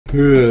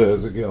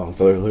How's it going,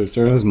 fellow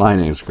listeners? My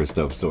name is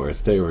Christoph.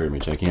 Today we're going to be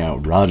checking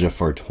out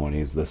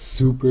Raja420's the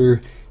Super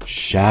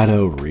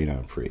Shadow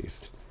Reno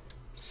Priest.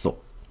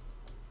 So,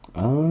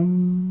 I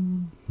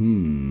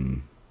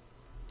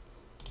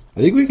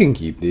think we can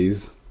keep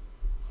these.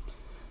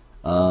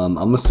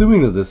 I'm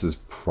assuming that this is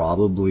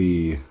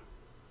probably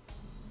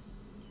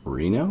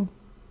Reno.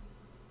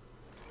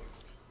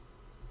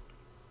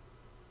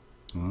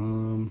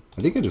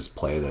 I think I just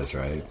play this,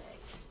 right?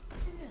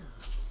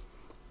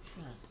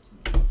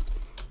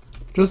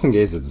 Just in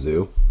case it's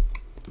Zoo,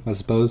 I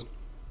suppose.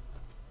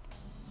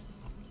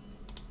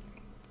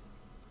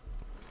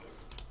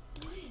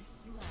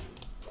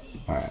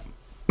 Alright.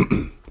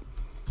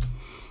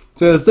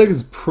 So this deck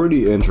is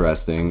pretty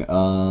interesting.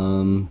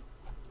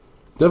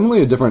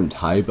 Definitely a different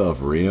type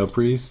of Reno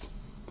Priest.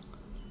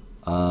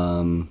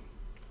 But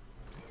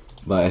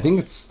I think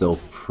it's still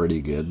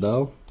pretty good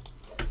though.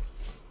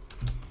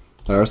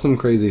 There are some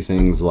crazy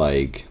things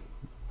like,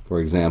 for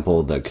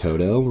example, the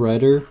Kodo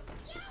Rider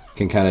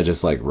can kind of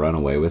just like run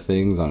away with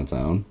things on its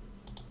own.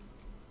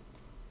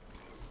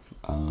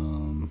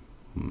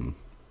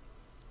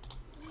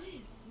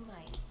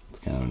 It's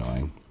kind of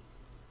annoying.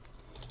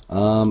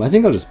 I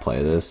think I'll just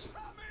play this.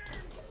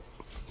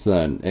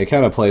 So it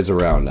kind of plays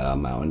around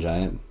Mountain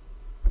Giant.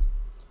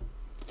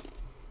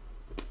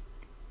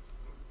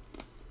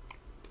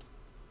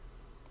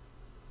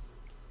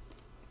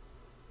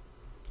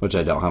 Which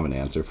I don't have an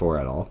answer for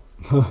at all.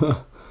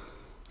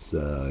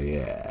 So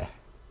yeah.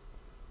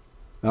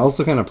 It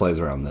also kind of plays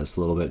around this a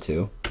little bit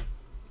too.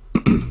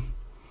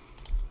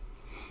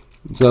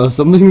 So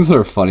some things that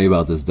are funny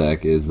about this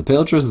deck is the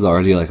Paletrus is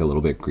already like a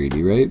little bit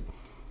greedy, right?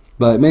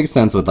 But it makes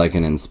sense with like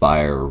an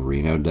Inspire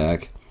Reno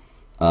deck.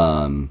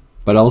 But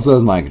also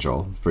has Mind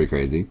Control. Pretty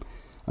crazy.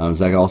 This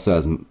deck also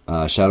has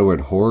Shadow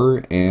Word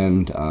Horror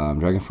and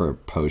Dragonfur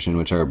Potion,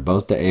 which are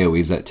both the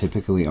AoEs that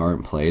typically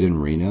aren't played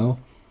in Reno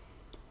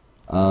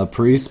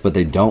Priest, but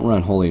they don't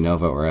run Holy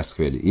Nova or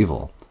Excavated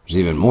Evil, which is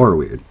even more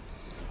weird.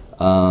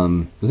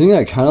 The thing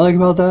that I kind of like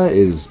about that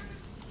is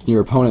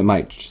your opponent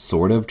might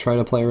sort of try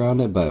to play around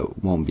it,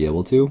 but won't be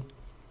able to.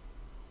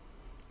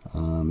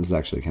 This is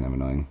actually kind of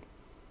annoying.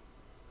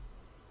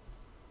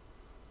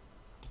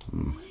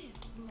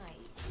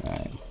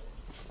 Alright.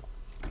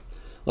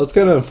 Well, it's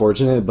kind of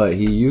unfortunate, but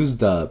he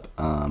used up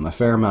a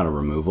fair amount of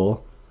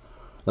removal.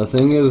 The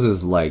thing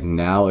is like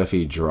now if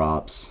he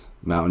drops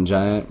Mountain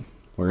Giant,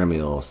 we're going to be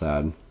a little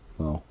sad.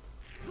 Well.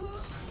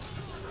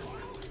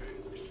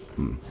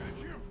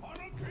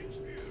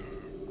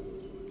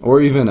 Or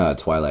even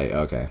Twilight.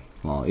 Okay.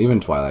 Well, even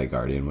Twilight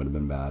Guardian would have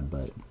been bad,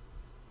 but.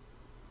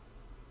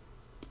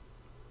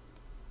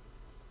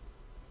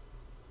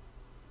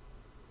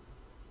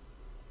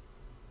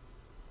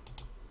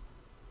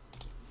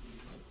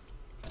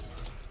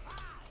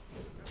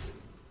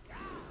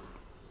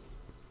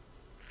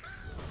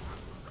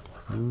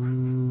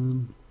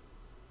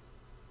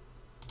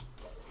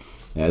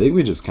 Yeah, I think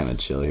we just kind of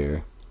chill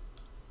here.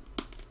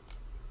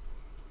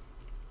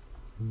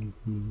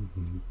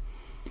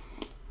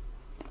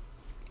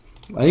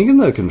 I think in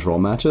the control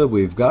matchup,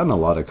 we've gotten a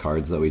lot of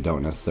cards that we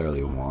don't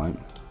necessarily want.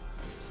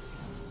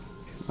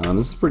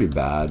 This is pretty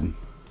bad,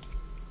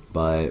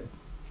 but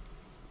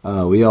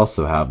we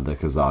also have the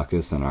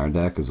Kazakus in our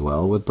deck as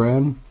well with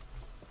Bran.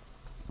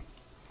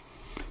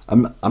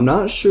 I'm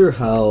not sure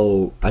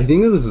how. I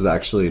think that this is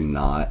actually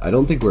not. I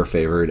don't think we're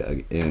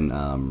favored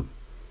in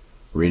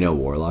Reno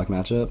Warlock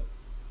matchup,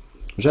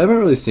 which I haven't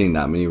really seen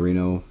that many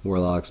Reno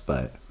Warlocks,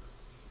 but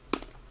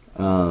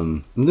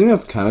the thing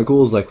that's kind of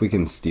cool is like we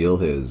can steal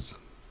his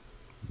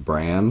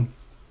Bran,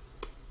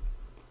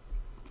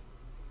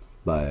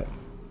 but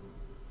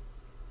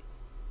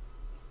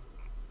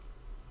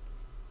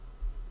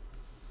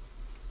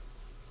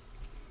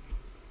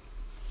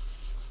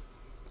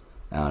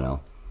I don't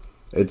know.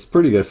 It's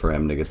pretty good for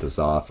him to get this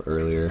off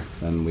earlier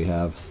than we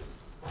have.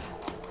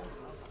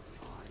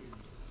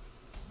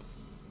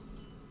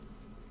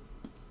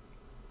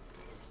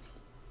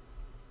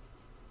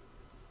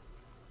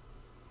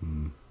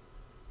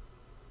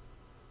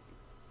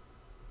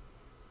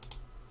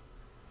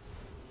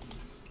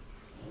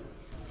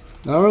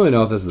 I don't really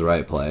know if this is the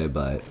right play,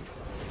 but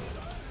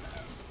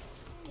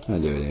I'm gonna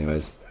do it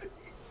anyways.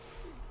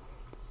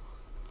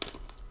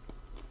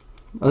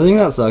 The thing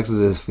that sucks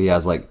is if he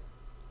has like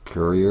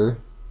Courier,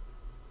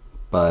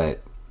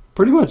 but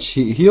pretty much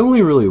he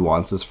only really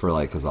wants this for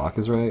like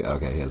Kazakus, right?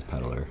 Okay, he has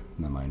Peddler.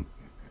 Never mind.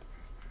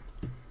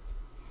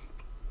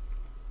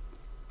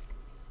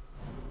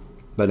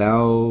 But now,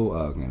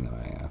 okay, no,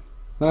 yeah,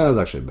 that was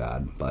actually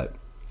bad, but.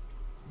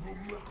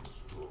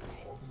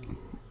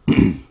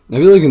 I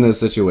feel like in this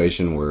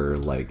situation we're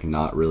like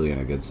not really in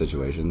a good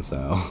situation,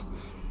 so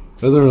it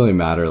doesn't really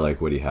matter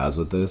like what he has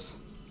with this.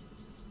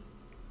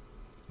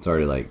 It's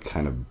already like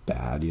kind of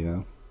bad, you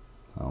know?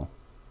 Oh.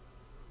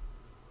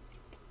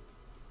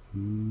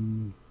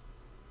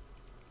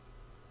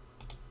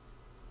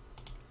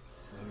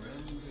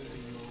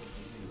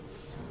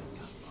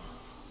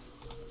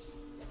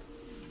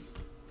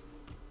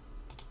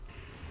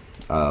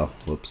 Oh,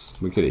 whoops.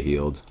 We could have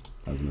healed.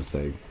 That was a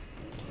mistake.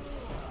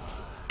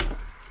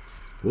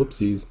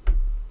 Whoopsies.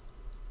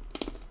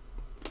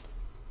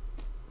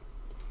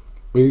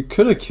 We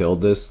could have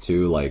killed this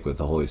too, like with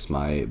the Holy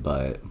Smite,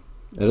 but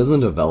it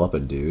doesn't develop a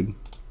dude.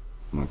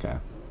 Okay.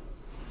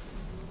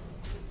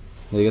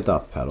 Yeah, you get the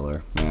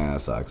peddler. Yeah,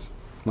 that sucks.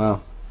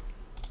 Well,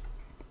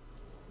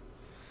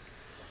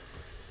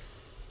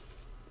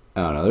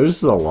 I don't know. There's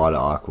just a lot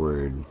of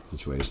awkward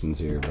situations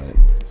here, but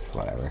it's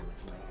whatever.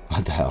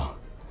 What the hell?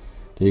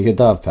 Did you get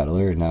the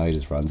peddler? Now he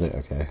just runs it?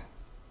 Okay.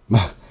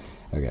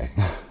 Okay.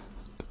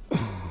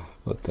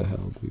 What the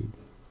hell, dude?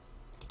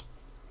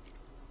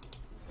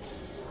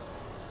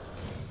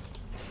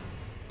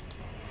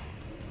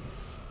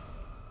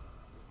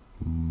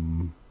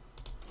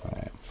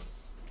 Alright.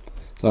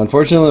 So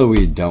unfortunately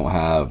we don't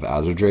have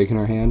Azure Drake in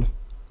our hand.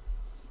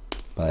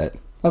 But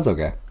that's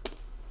okay.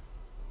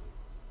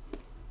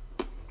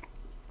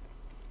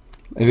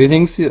 If he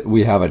thinks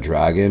we have a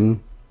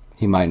dragon,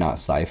 he might not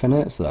siphon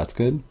it, so that's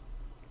good.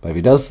 But if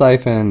he does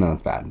siphon, then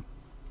that's bad.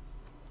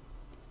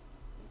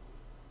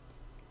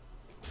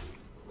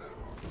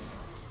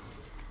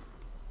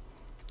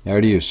 I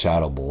already used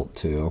Shadow Bolt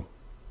too.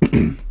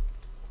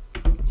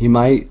 He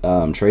might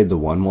trade the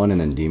 1/1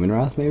 and then Demon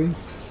Wrath maybe.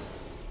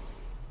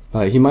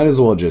 He might as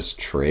well just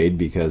trade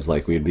because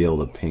like we'd be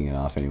able to ping it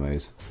off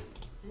anyways.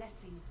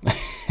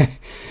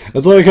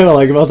 That's what I kind of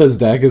like about this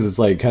deck is it's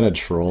like kind of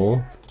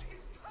troll.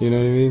 You know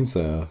what I mean?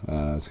 So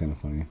that's kind of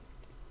funny.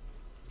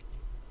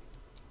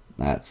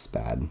 That's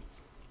bad.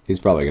 He's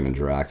probably gonna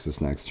Drax this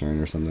next turn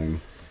or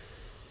something.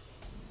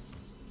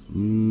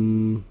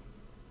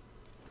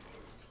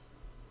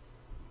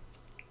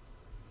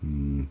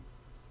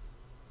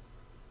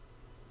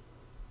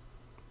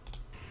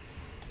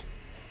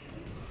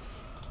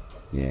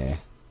 Yeah,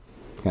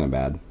 it's kind of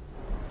bad.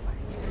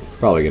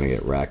 Probably gonna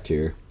get wrecked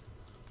here.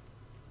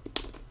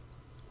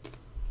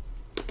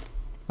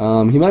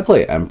 He might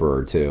play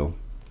Emperor too.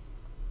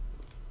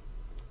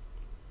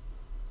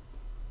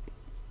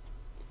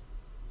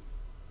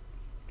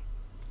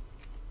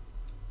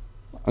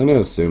 I'm gonna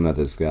assume that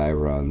this guy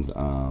runs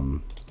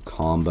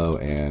Combo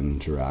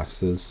and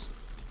Draxus.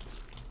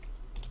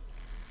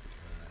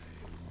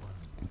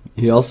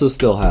 He also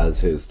still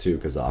has his 2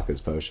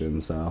 Kazakus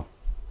potions, so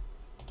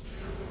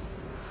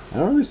I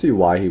don't really see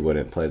why he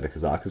wouldn't play the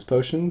Kazakus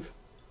potions.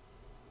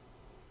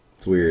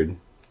 It's weird.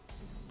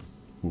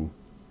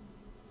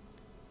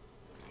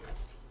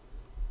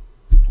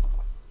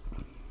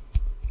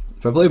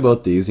 If I play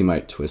both these, he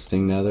might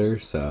Twisting Nether,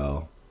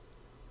 so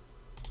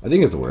I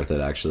think it's worth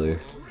it actually.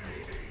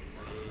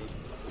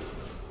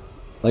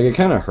 Like, it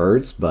kind of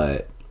hurts,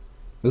 but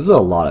this is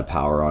a lot of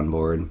power on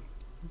board.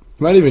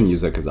 He might even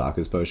use a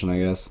Kazakus potion, I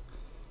guess.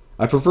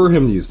 I prefer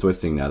him to use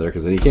Twisting Nether,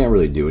 because then he can't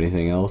really do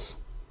anything else.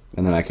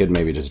 And then I could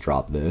maybe just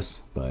drop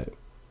this, but...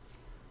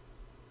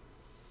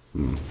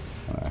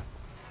 alright.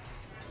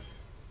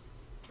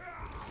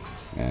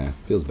 Yeah,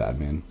 feels bad,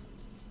 man.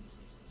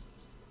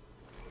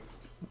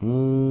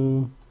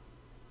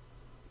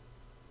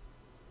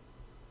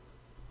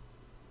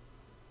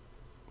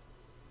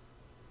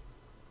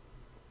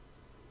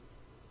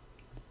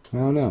 I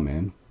don't know,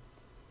 man.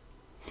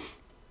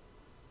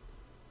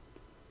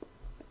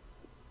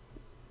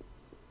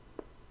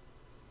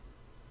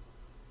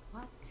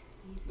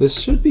 This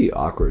should be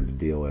awkward to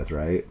deal with,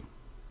 right?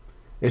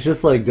 It's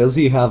just like, does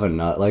he have a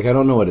nut? Like, I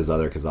don't know what his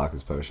other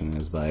Kazakus potion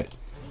is, but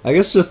I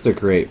guess just to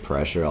create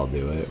pressure, I'll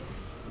do it.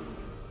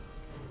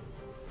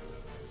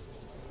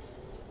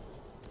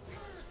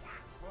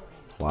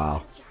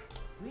 Wow.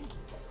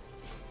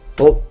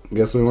 Well,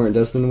 guess we weren't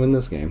destined to win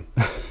this game.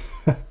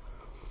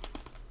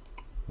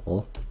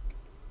 Well.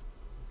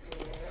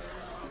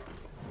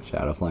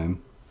 Shadow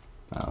Flame.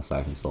 Oh,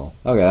 Siphon Soul.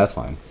 Okay, that's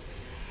fine.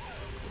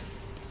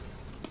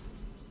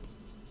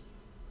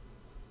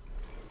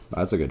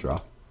 That's a good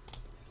draw.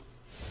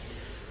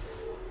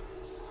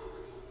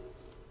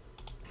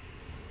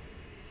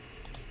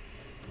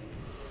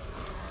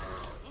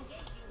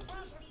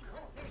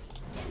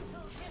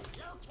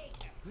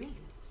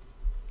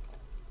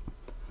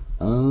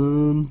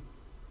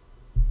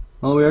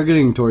 Well, we are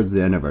getting towards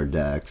the end of our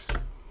decks.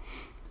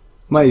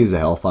 Might use a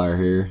Hellfire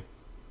here.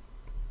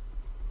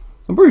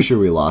 I'm pretty sure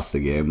we lost the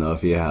game though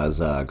if he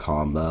has a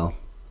combo.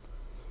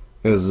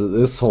 Because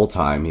this whole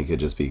time he could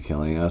just be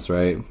killing us,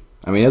 right?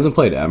 I mean, he hasn't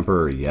played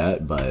Emperor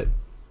yet, but...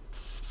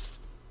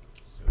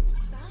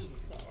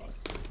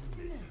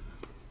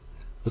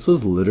 This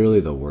was literally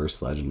the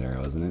worst legendary,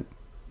 wasn't it?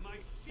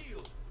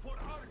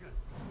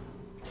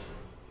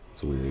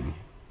 It's weird.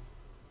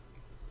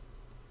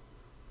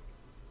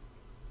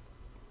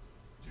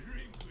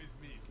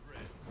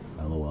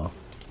 LOL.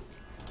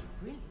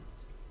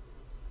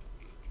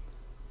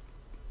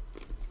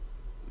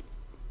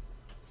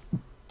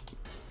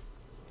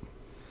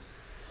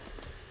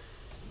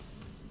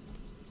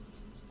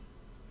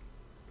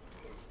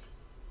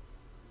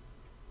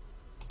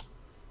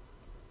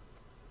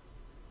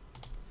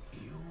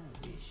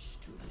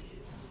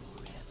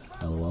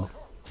 LOL.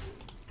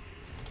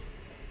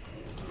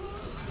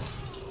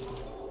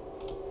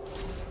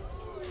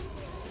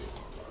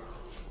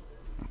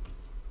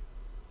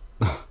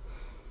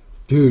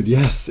 Dude,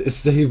 yes, it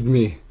saved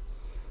me.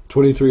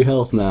 23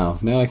 health now.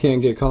 Now I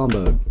can't get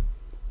comboed.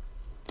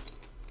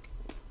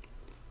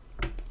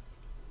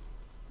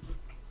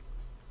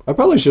 I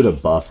probably should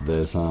have buffed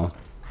this, huh?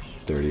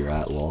 Dirty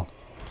rat, lol.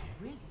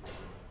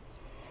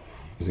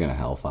 He's gonna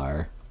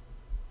hellfire.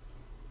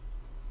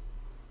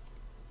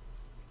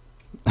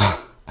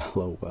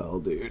 LOL,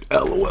 dude.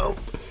 LOL.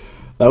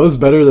 That was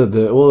better than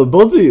the... Well,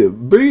 both the...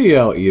 Bringing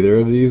out either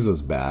of these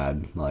was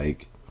bad.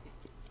 Like...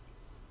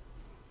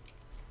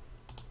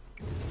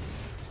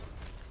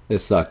 It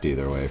sucked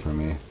either way for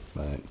me,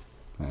 but...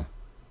 Eh.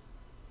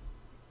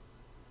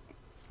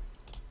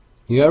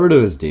 He got rid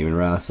of his Demon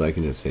Wrath, so I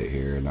can just hit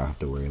here and not have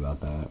to worry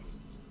about that.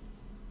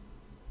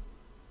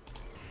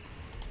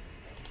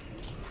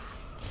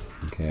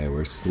 Okay,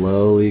 we're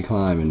slowly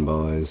climbing,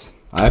 boys.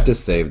 I have to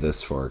save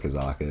this for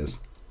Kazakus.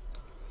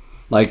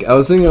 Like, I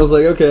was thinking, I was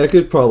like, okay, I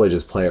could probably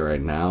just play it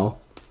right now.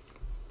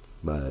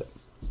 But...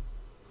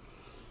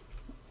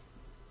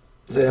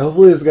 So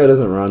hopefully this guy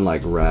doesn't run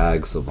like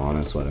Rag,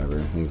 Sylvanas, whatever.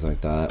 Things like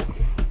that.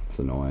 It's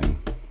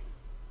annoying.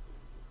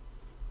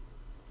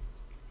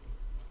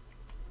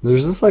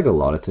 There's just like a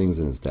lot of things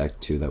in his deck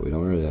too that we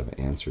don't really have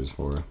answers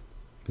for.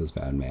 Feels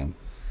bad, man.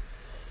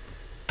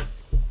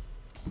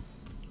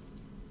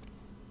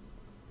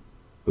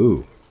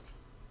 Ooh.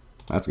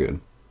 That's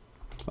good.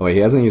 Oh wait, he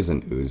hasn't used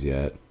an ooze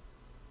yet.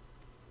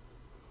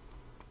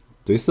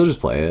 Do we still just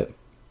play it?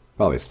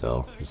 Probably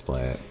still. Just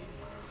play it.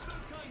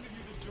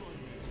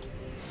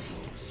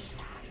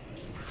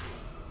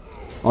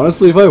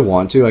 Honestly, if I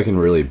want to, I can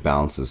really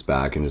bounce this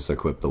back and just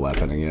equip the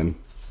weapon again.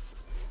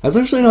 That's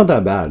actually not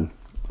that bad.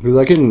 Because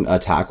I can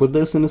attack with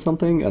this into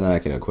something, and then I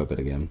can equip it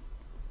again.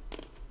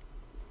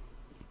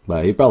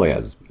 But he probably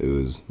has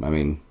ooze. I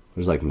mean,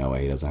 there's like no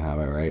way he doesn't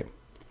have it, right?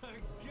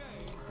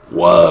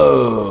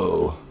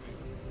 Whoa!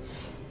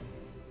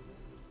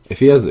 If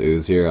he has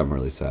ooze here, I'm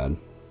really sad.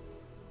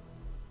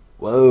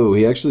 Whoa,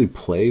 he actually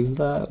plays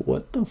that?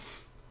 What the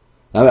f...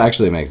 That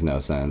actually makes no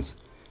sense.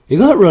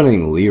 He's not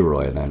running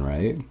Leroy then,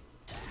 right?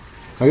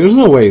 Like, there's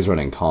no way he's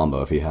running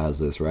combo if he has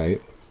this,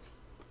 right?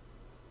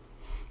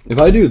 If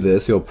I do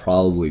this, he'll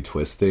probably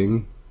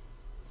twisting.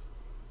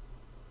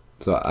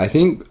 So I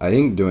think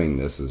doing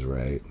this is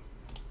right.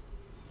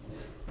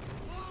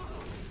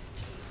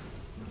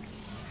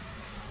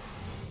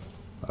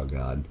 Oh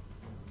god.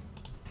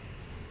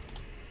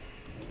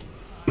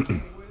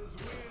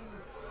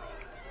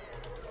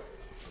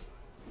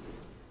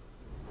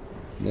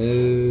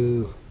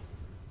 No.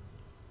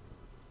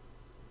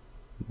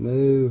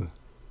 No.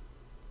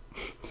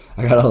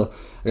 I got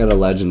a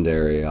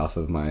legendary off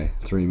of my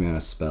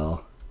 3-mana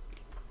spell.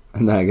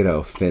 And then I get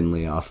a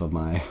Finley off of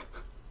my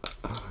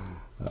oh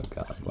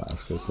god,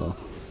 Blast Crystal.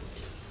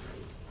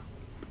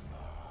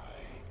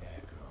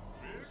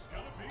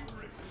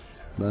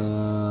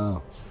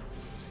 No.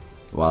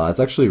 Wow, that's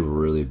actually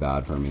really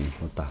bad for me.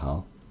 What the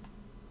hell?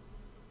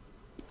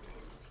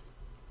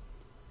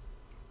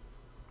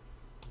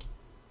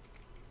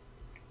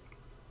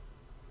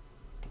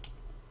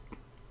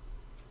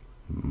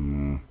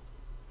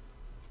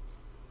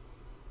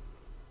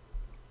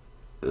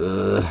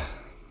 Ugh.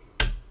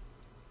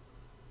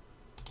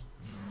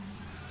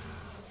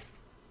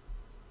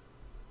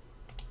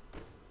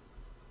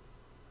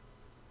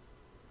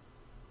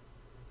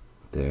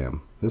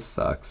 Damn, this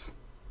sucks.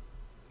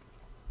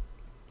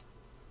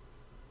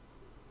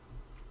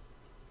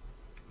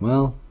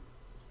 Well,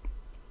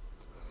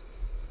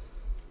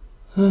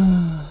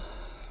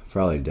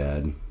 probably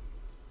dead.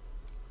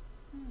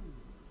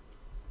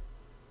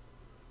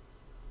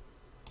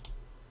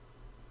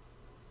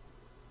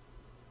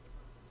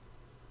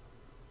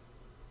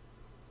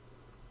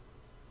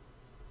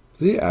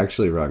 Does he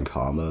actually run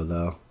combo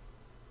though?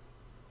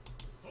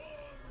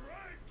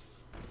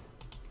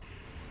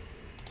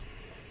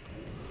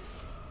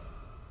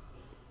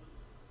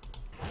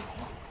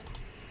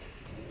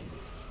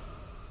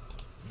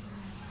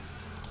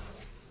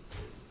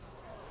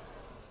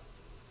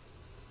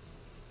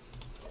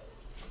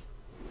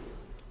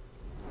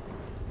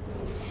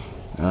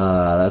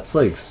 That's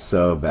like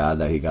so bad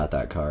that he got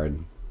that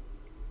card.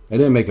 It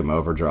didn't make him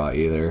overdraw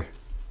either.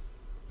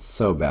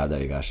 So bad that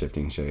he got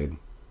Shifting Shade.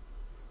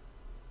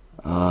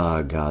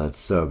 Oh god, that's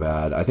so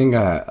bad. I think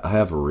I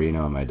have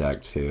Reno in my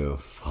deck too.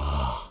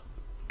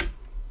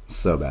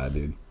 So bad,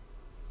 dude.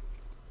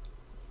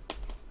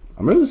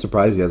 I'm really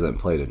surprised he hasn't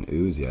played an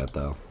ooze yet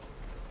though.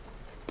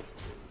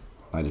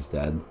 I just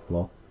dead.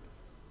 Lol.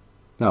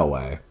 No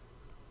way.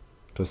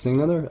 Twisting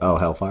another? Oh,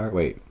 Hellfire?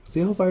 Wait, is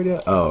he Hellfired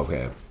yet? Oh,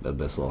 okay.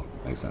 Abyssal.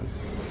 Makes sense.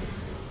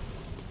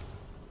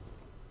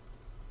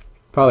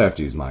 Probably have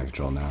to use Mind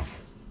Control now.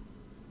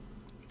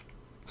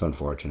 It's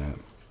unfortunate,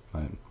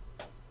 but...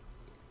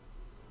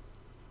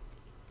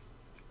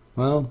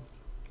 Well,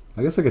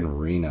 I guess I can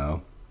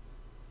Reno.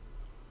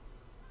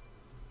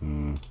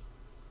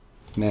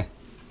 Meh.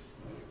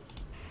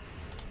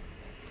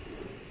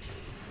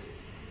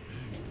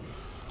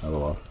 Oh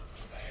well.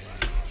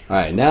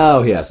 Alright,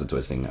 now he has the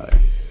Twisting Nether.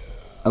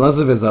 Unless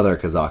if his other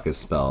Kazakus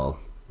spell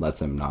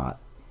lets him not.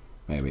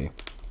 Maybe.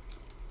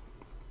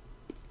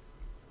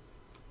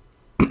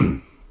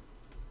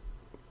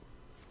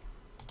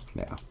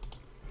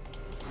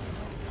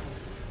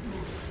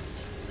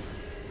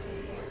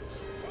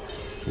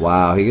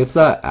 Wow, he gets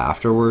that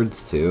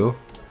afterwards too?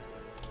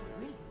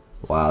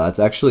 Wow, that's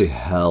actually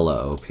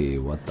hella OP.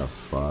 What the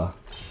fuck?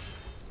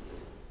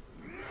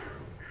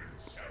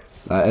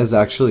 That is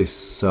actually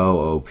so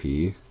OP.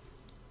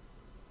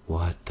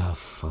 What the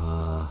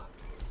fuck?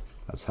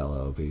 That's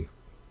hella OP.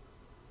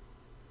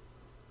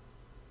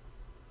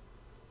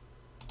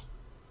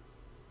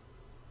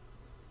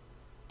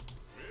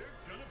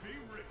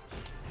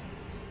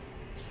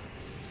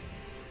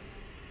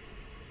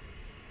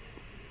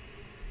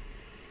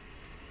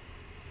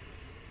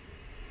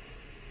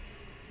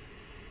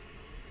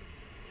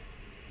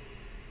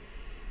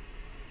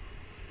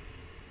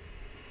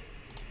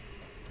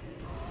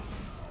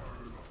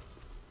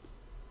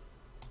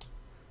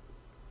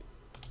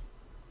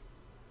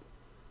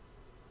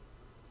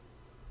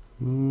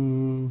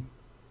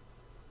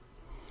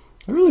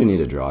 I really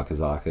need to draw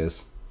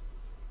Kazakus.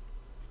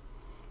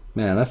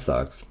 Man, that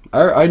sucks.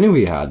 I knew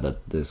he had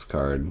this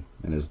card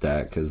in his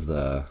deck because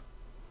the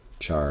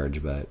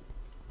charge, but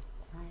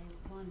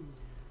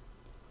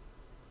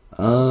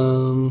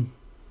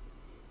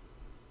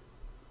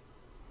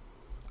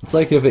it's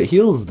like if it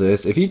heals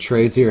this, if he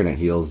trades here and it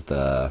heals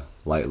the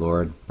Light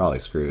Lord, probably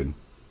screwed.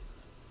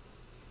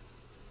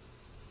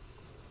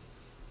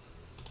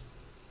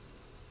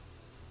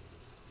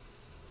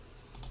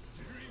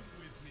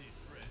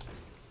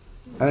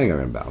 I think I'm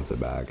gonna bounce it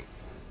back.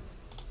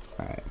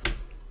 Alright.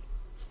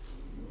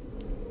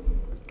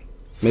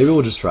 Maybe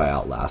we'll just try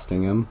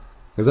outlasting him.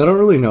 Because I don't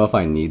really know if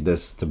I need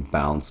this to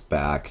bounce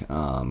back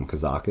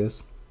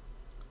Kazakus.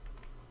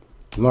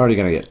 I'm already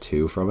gonna get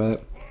 2 from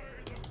it.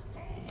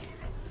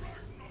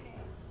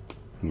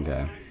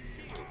 Okay.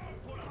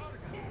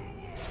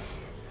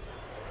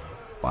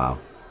 Wow.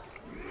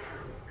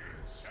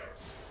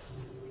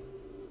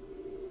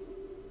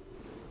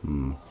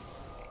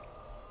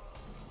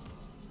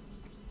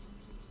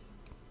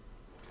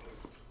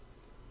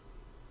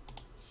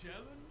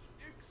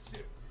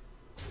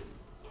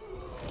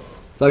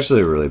 It's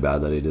actually really bad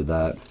that he did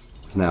that.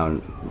 Because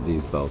now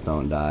these both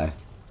don't die.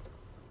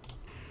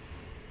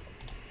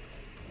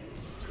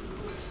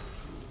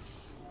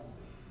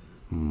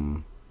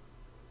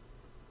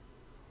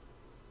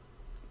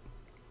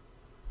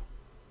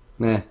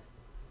 Nah.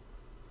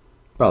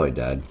 Probably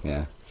dead,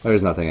 yeah.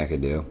 There's nothing I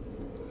could do.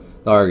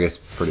 The Argus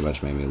pretty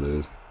much made me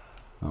lose.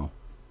 Oh.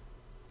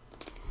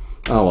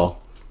 Oh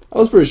well. I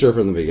was pretty sure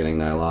from the beginning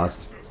that I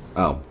lost.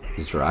 Oh,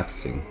 he's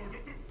Jiraxing.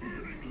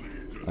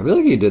 I feel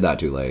like he did that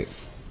too late.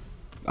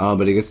 Oh,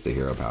 but he gets the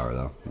hero power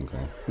though.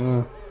 Okay.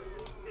 Yeah.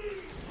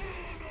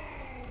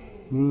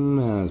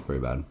 Nah, that's pretty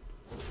bad.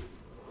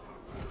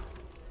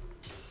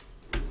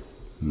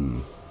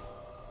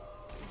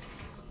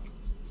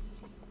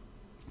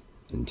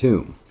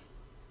 Entomb.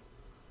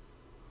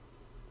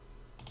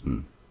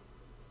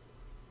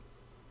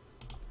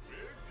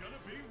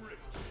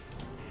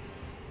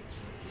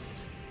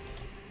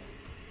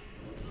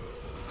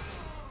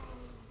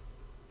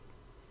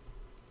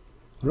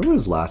 I wonder what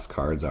his last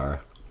cards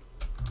are.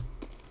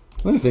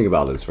 Let me think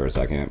about this for a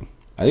second.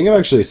 I think I've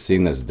actually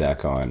seen this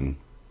deck on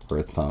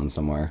HearthPWN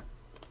somewhere.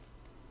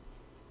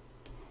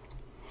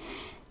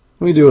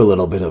 Let me do a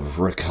little bit of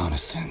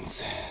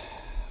reconnaissance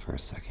for a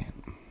second.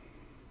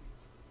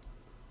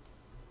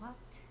 What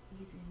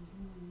is in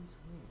Moon's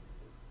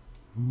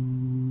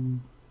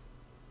will?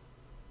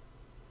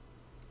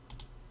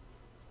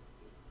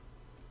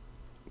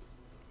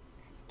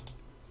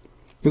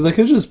 Because I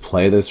could just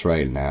play this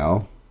right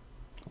now.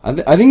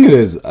 I think it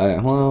is.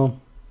 Well,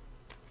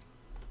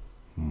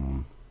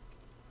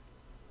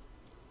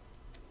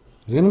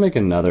 he's gonna make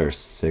another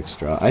 6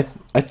 draw. I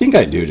think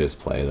I do just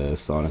play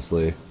this,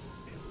 honestly.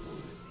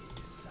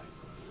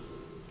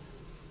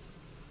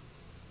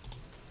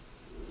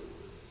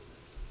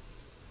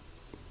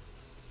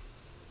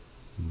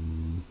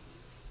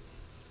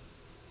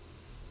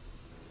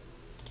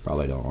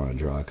 Probably don't want to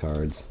draw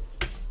cards.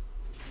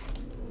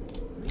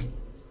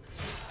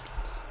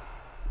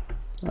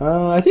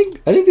 I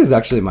think this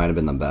actually might have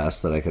been the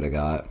best that I could have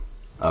got.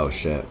 Oh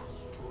shit.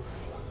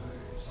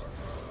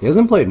 He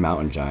hasn't played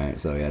Mountain Giant,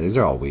 so yeah, these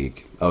are all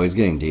weak. Oh, he's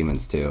getting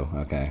demons too.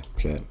 Okay,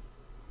 shit.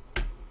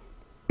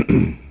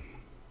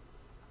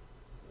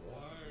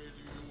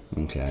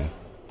 Okay.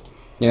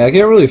 Yeah, I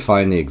can't really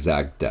find the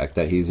exact deck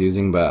that he's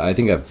using, but I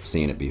think I've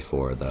seen it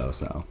before though,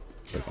 so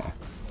it's okay.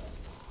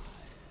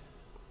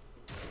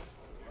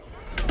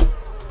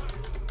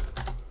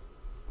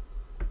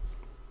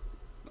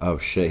 Oh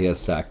shit, he has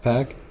Sack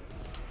Pack?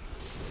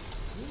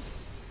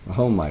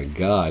 Oh my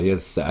god, he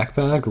has Sack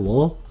Pack?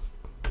 Lol.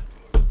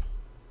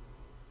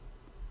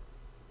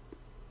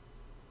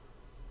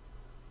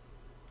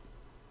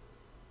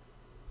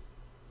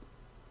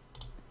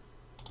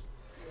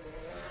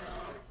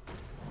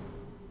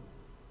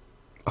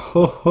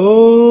 Ho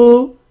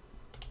ho!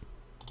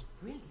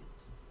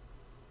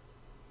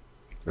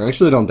 I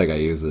actually don't think I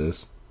use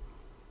this.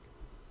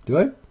 Do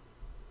I?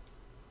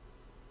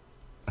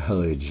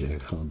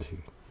 EleGiggle,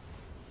 dude.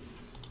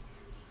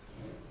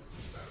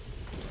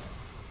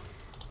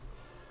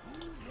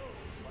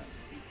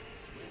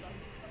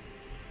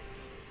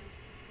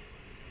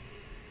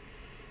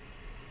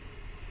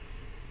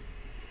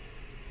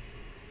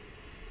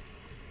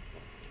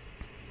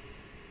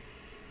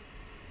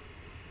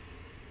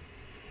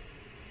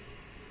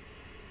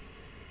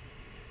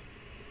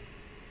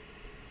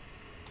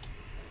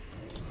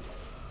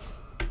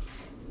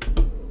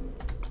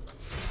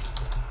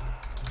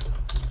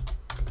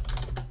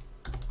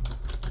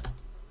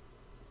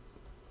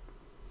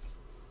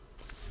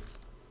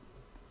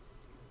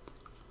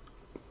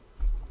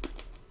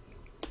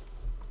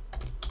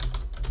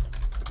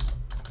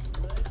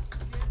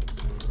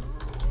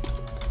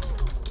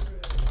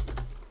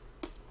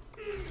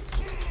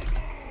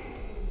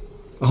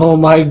 Oh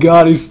my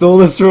god, he stole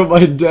this from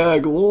my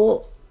deck.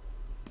 Lol.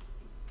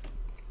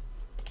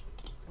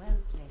 Well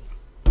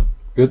played.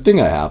 Good thing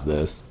I have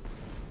this.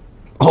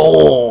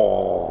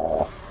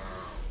 Oh,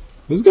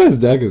 this guy's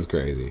deck is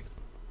crazy.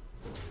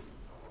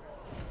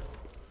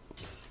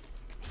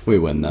 We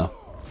win though.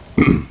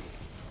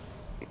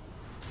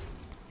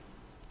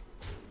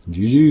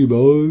 GG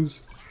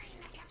boys.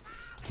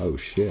 Oh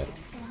shit.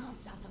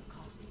 Almost out of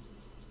copies.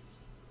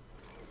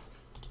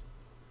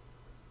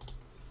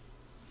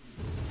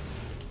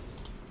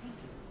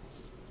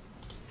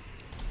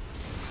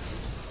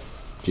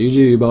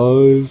 GG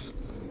boys.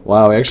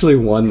 Wow, we actually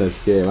won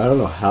this game. I don't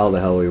know how the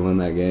hell we won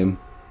that game.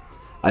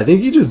 I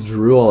think he just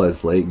drew all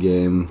his late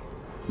game,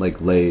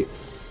 like late.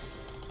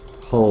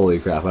 Holy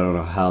crap, I don't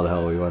know how the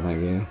hell we won that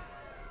game.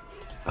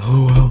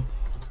 Oh well.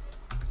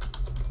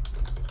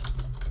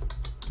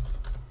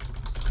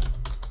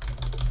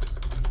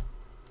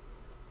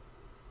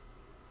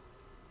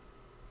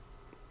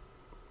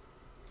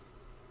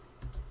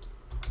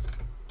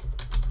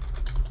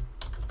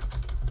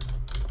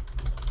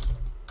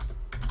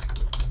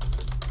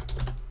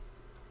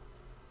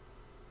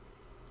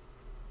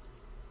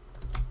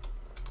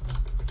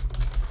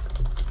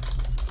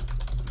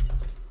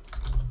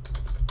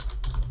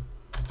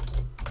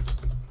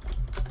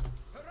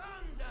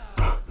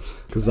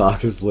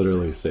 Kazakus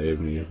literally saved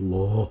me.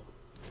 Lol.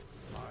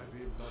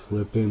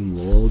 Flippin'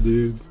 lol,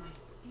 dude.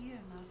 Dear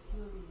my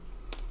fury.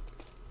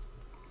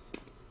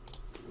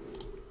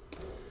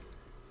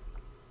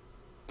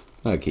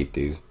 I'll keep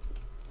these.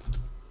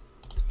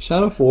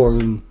 Shadow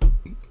Form,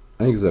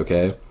 I think it's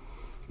okay.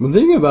 I'm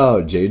thinking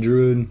about Jade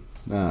Druid.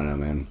 I don't know,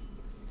 man.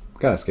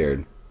 Kinda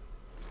scared.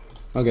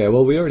 Okay,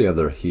 well, we already have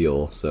their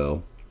heal,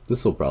 so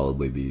this will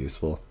probably be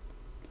useful.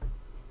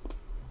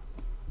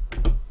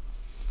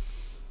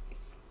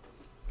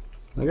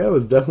 That guy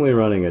was definitely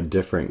running a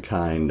different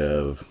kind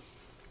of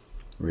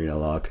Reno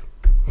lock.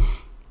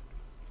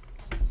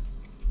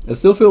 I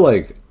still feel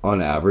like,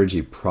 on average,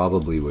 he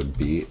probably would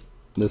beat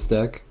this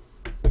deck.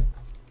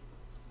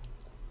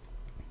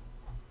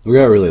 We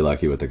got really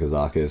lucky with the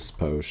Kazakus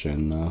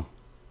potion, though.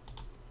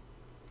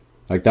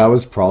 Like, that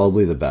was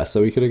probably the best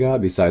that we could have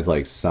got, besides,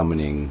 like,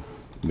 summoning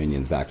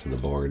minions back to the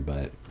board,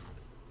 but...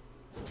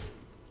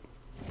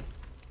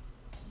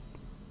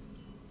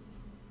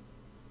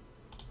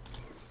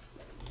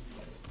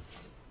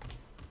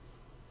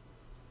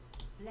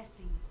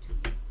 Blessings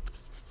to you.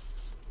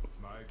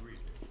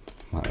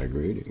 My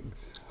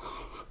greetings.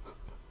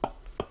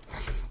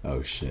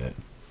 Oh shit.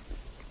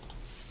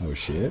 Oh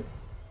shit.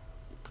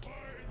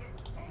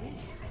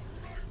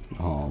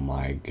 Oh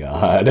my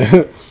god.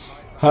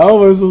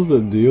 How am I supposed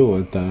to deal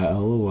with that?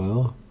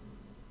 LOL.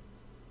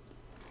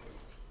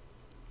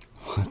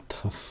 What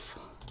the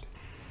fuck?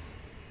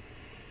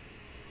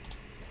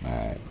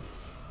 Alright.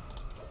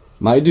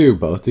 Might do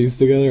both these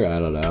together? I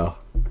don't know.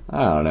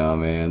 I don't know,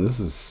 man. This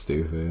is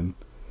stupid.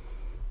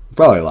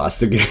 Probably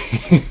lost the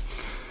game.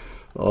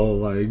 Oh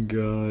my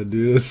god,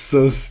 dude. It's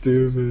so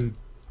stupid.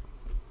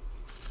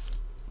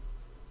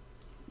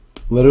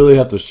 Literally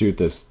have to shoot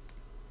this.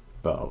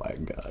 Oh my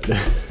god.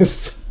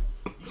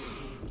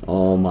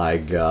 Oh my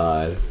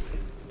god.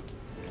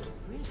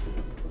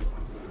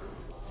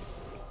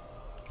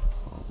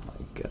 Oh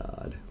my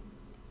god.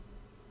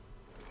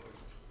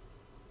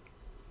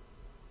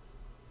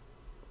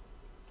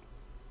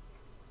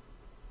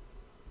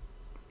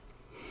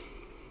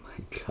 My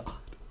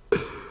god.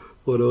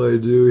 What do I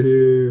do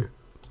here?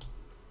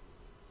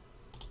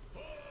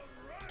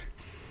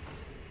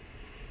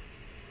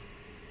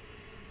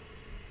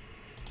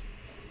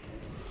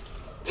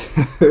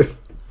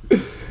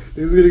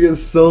 He's gonna get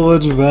so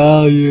much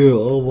value.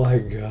 Oh my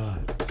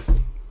god.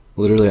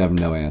 Literally have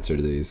no answer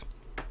to these.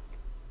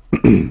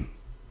 Thank you.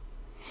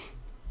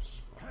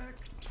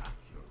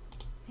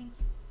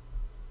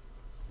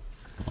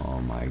 Oh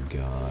my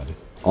god.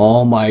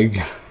 Oh my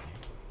god.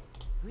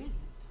 Brilliant.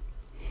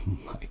 Oh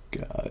my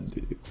god,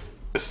 dude.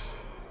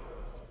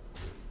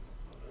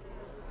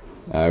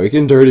 We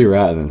can dirty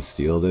rat and then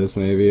steal this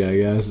maybe, I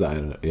guess. I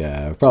don't,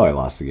 yeah, I probably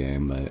lost the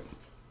game, but...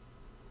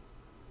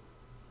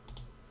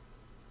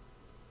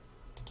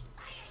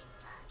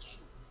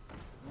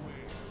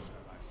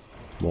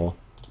 Well,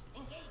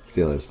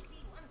 steal this.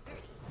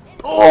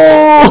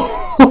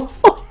 Oh!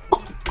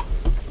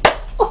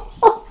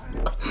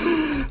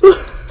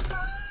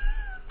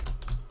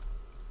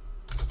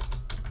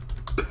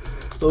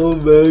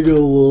 Omega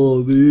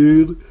lol,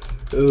 dude.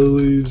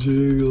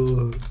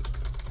 EleGiggle.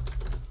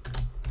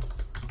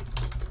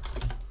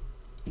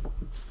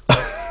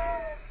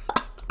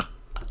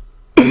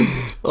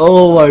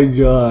 Oh my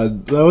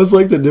god. That was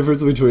like the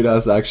difference between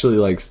us actually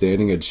like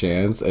standing a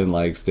chance and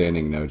like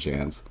standing no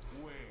chance.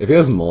 If he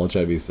has mulch,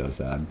 I'd be so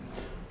sad.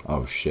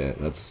 Oh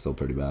shit, that's still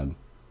pretty bad.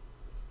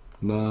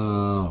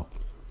 No.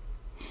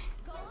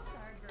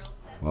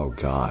 Oh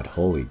god,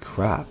 holy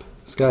crap.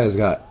 This guy has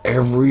got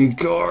every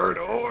card.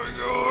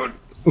 Oh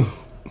my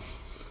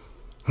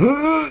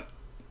god.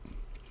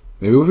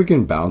 Maybe if we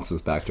can bounce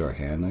this back to our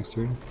hand next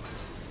turn.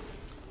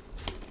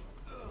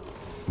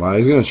 Wow,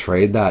 he's gonna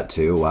trade that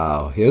too.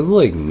 Wow, he has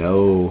like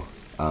no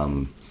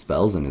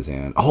spells in his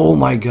hand. Oh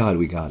my god,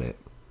 we got it.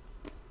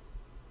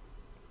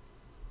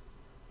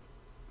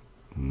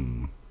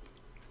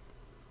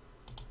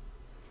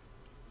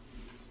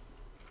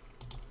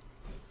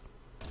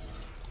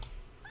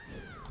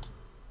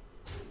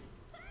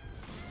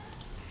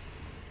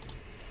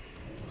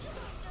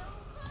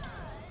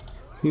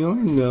 You're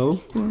no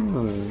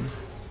fun.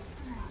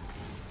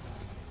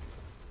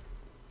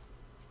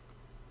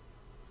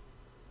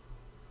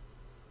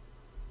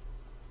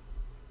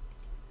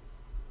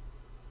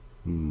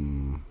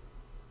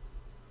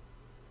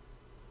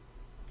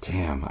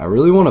 Damn, I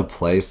really want to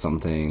play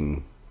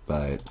something,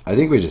 but I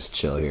think we just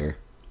chill here.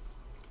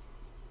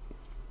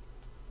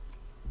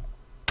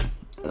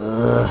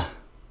 Ugh.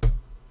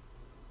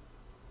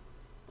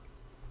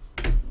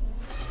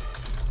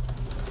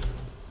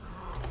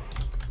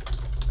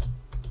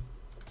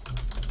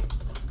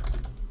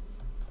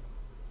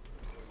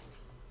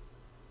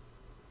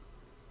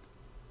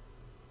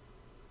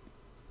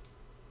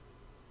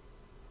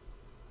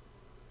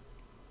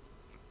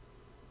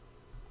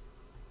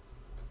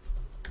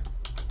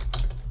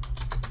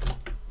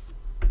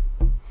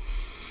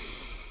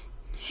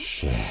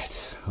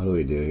 Shit. What do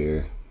we do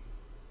here?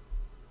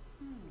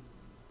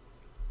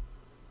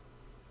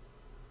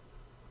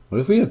 What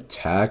if we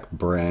attack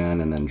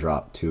Bran and then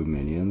drop 2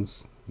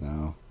 minions?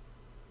 No.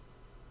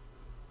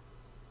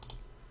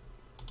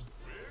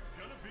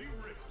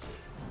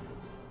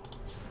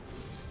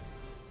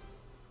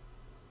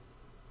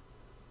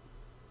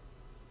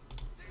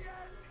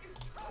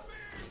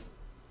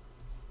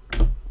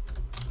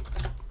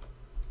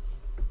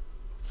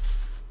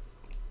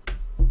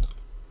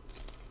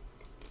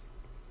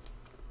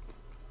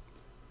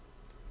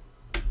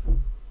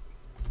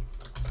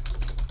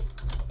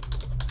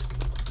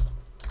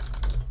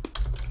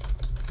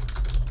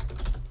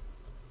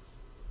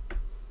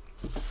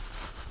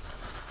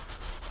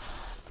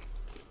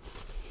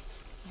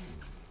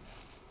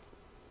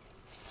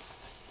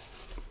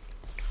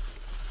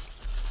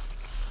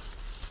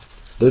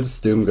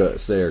 This Doom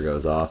Slayer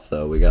goes off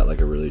though. We got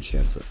like a really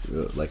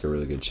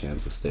good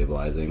chance of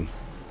stabilizing.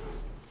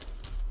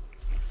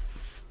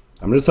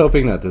 I'm just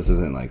hoping that this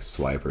isn't like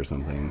swipe or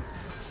something.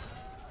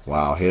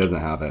 Wow, he doesn't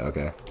have it.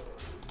 Okay,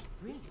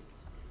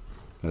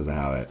 doesn't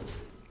have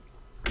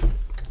it.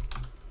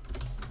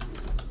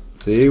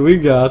 See, we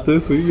got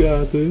this. We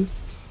got this.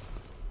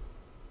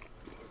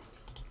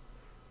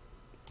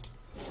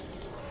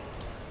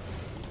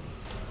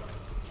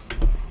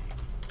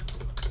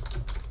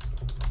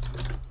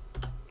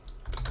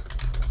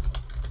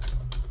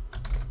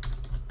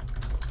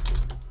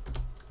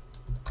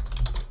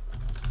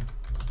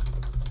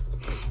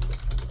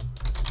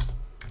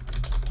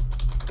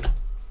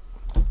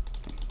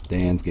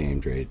 Dan's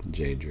game,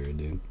 Jade Druid,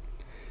 dude.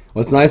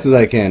 What's nice is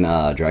I can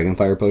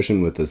Dragonfire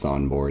Potion with this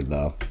on board,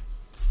 though.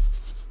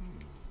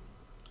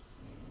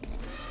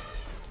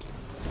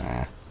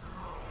 Ah.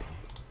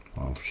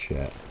 Oh,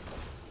 shit.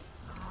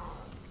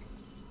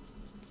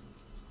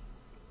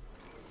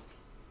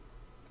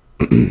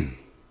 Can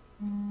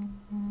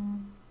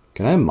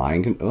I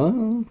mind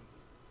control?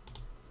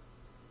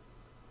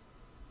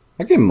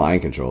 I can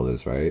mind control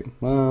this, right?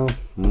 Well,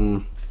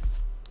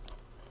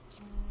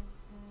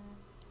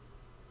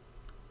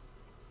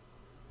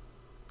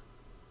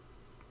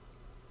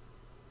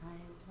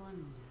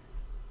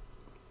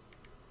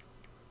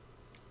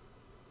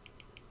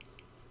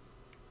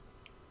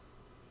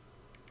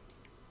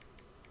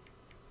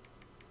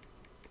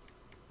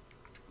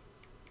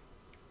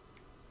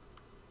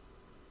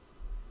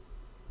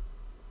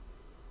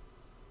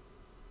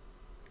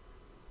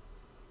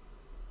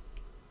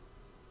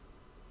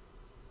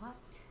 What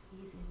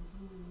is in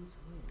whose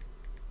will?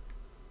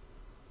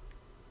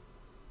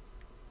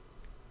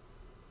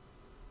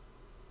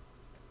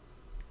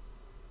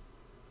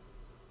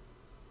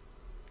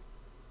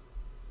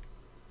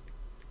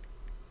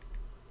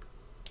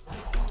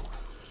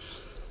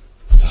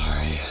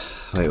 sorry.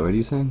 Wait, what are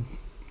you saying?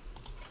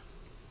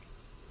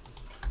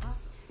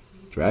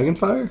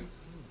 Dragonfire?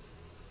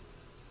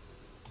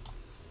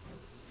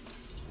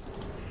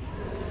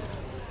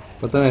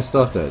 But then I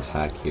still have to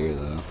attack here,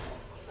 though.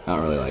 I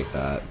don't really like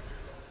that.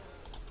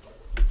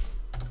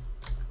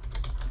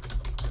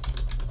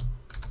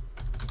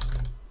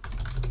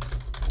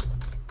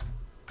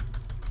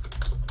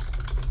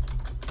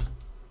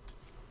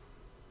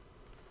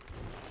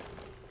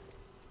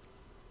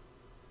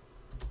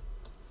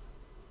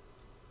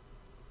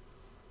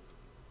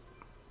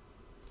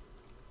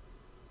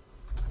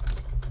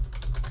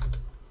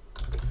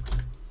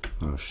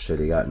 Oh shit,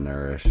 he got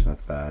nourished.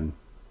 That's bad.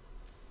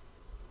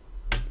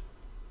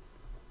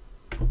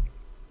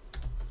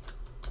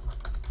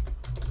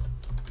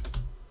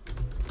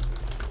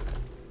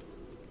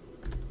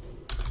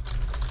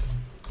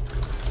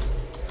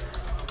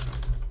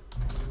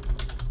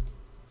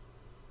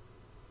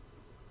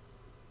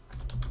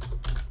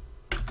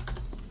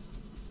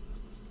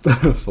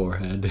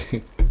 Forehead.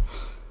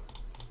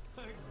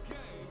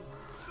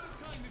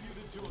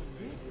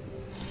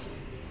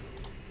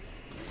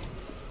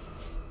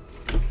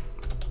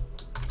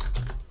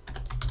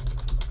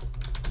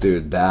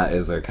 Dude, that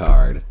is a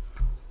card.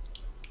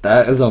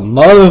 That is a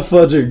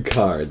motherfucking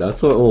card.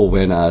 That's what will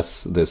win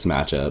us this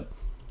matchup.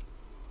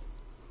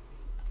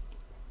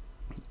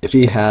 If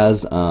he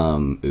has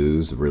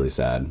ooze, really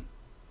sad.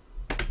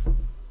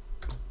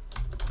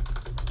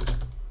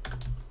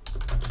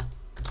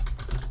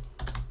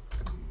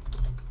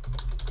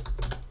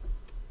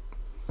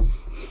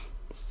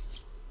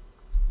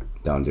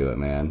 Don't do it,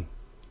 man.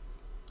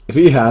 If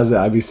he has it,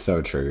 I'd be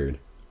so triggered.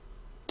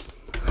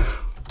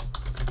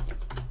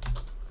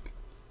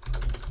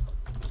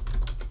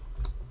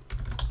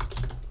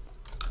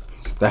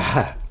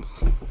 That.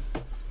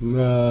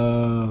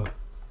 No.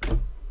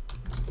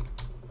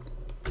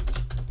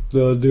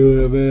 Don't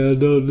do it, man.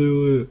 Don't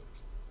do it.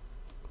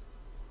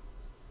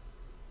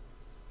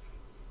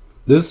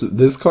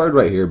 This card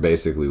right here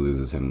basically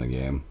loses him the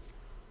game.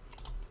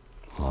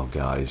 Oh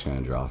god, he's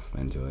trying to drop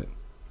into it.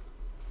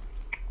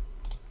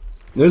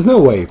 There's no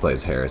way he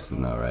plays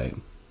Harrison though, right?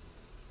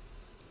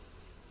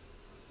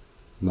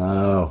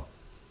 No.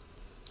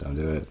 Don't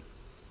do it.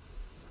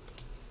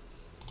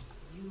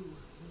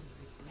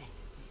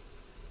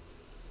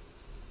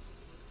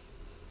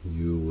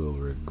 You will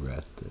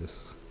regret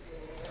this.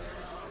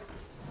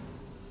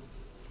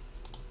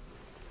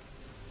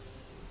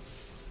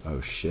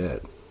 Oh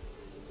shit.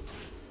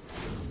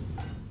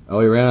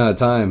 Oh, he ran out of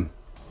time.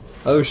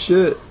 Oh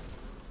shit.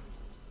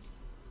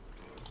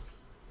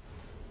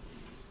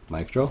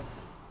 Mic control?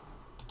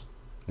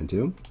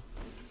 Into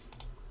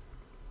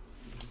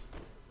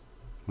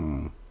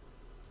him?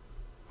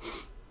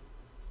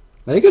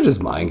 I think I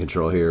just mind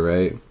control here,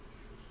 right?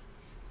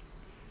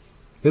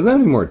 He doesn't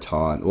have any more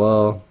taunt.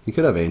 Well, he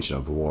could have Ancient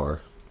of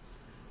War.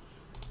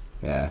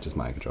 Yeah, just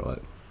mind control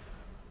it.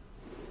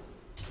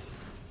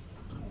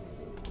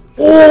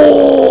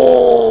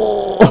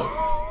 Oh!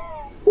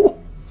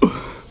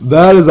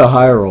 That is a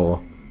high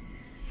roll.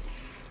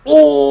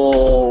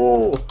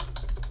 Oh!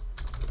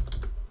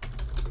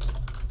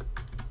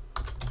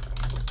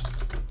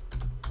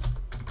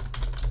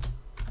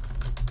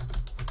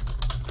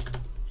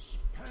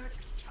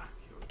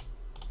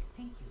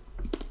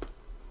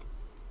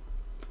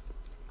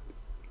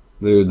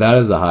 Dude, that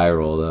is a high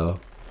roll,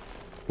 though.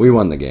 We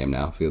won the game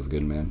now. Feels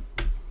good, man.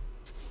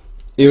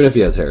 Even if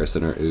he has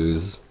Harrison or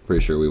Ooze,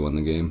 pretty sure we won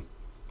the game.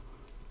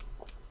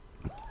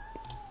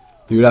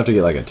 You would have to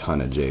get like a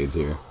ton of Jades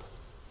here.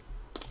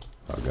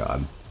 Oh,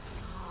 God.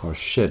 Oh,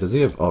 shit. Does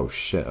he have... Oh,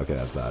 shit. Okay,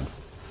 that's bad.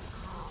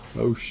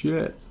 Oh,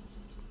 shit.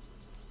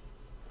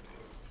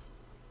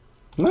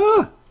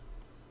 Ah!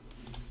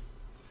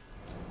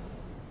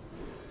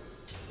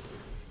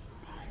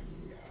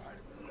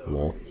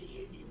 Lol.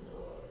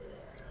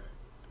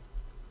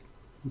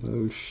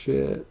 Oh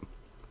shit.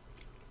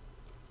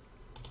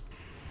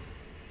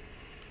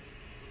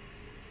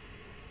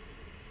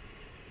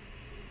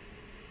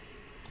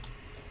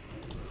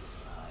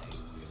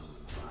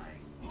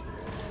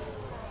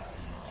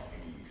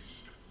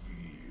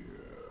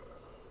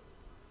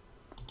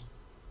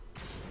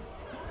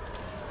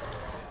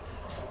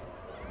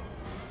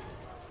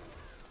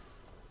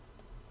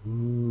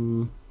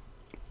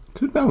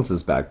 Could bounce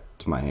this back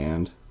to my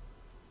hand.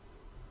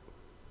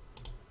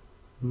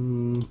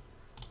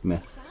 Meh.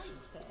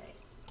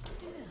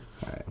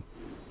 Alright.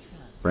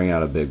 Bring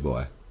out a big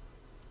boy.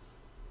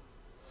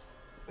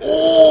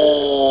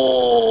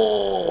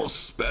 Oh!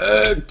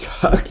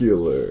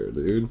 Spectacular,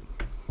 dude.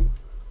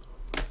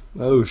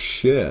 Oh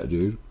shit,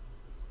 dude.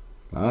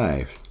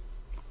 Nice.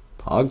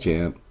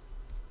 PogChamp.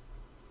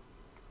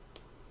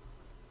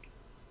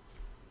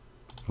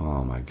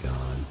 Oh my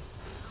god.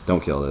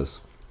 Don't kill this.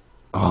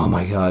 Oh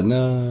my god,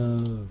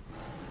 no.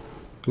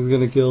 Who's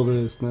gonna kill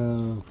this?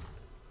 No.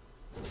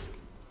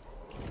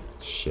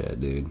 Shit,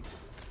 dude.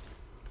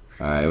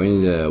 Alright,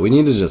 we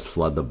need to just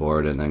flood the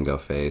board and then go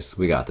face.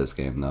 We got this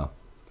game though.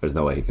 There's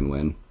no way he can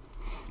win.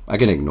 I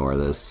can ignore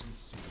this.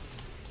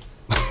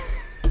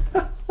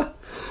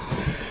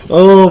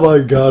 Oh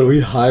my god,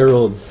 we high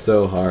rolled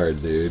so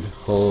hard, dude.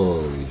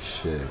 Holy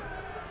shit.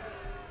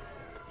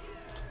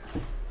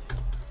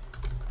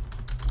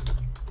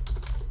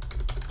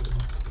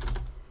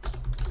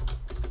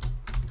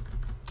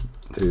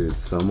 Dude,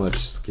 so much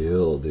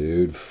skill,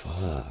 dude.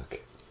 Fuck.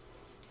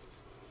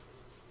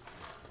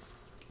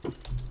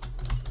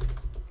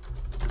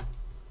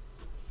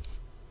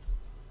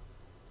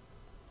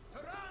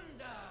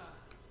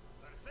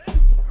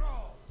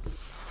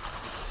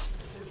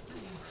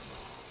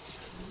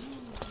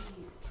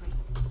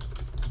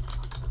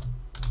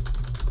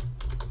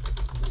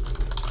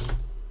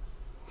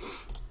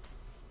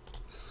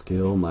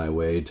 Skill my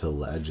way to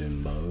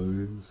legend,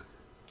 boys.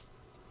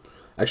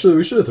 Actually,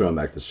 we should have thrown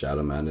back the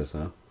Shadow Madness,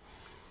 huh?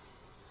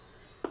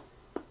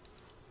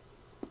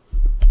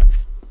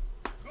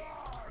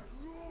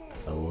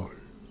 Oh.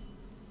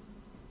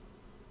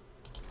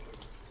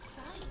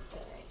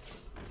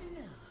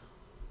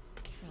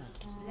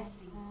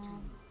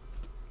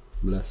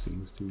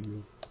 Blessings to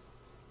you.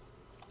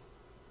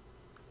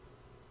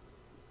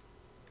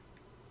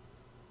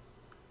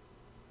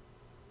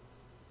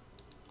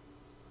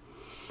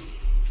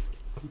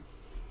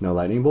 No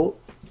lightning bolt?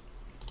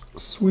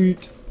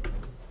 Sweet.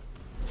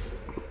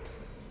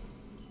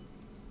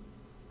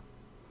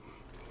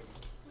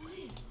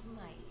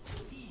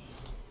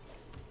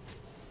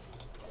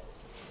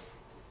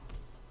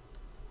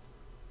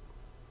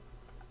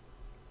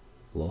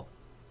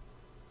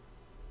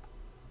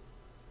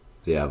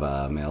 Do you have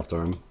a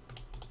Maelstrom?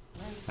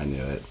 I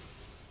knew it.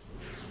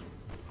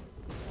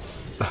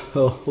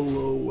 Oh,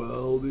 hello,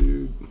 well,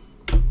 dude.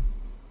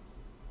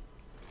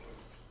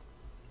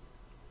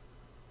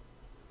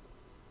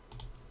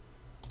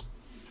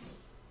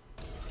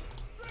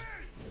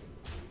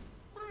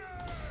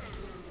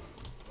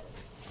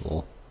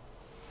 Cool.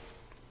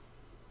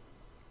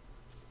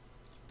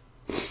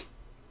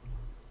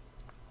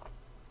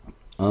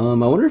 I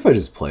wonder if I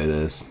just play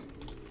this.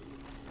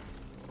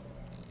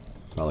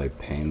 Probably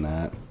pain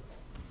that.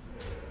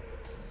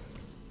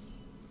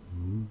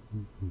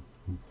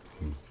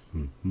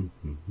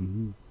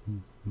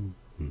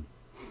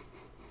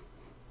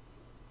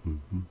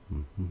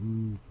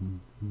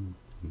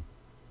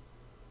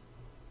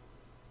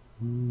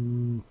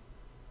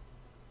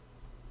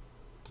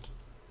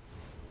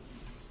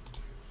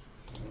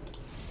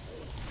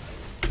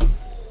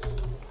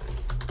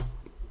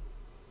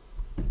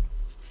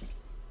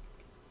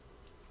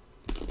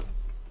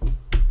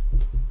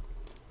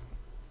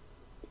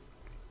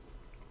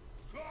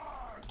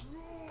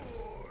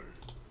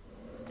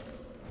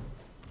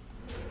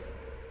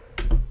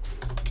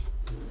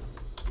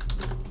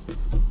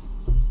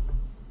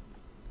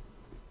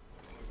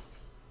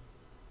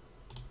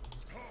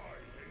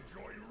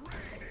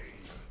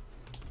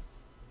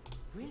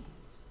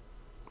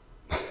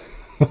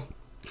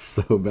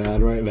 So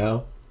bad right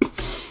now.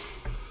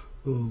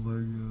 Oh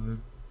my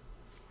god.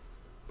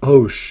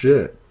 Oh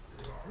shit.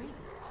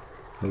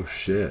 Oh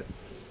shit.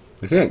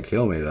 They can't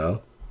kill me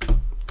though.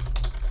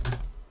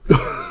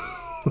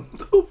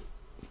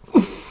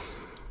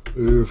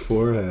 Ooh,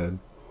 forehead.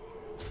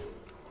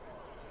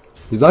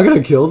 He's not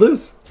gonna kill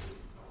this?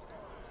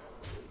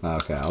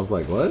 Okay, I was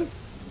like, what?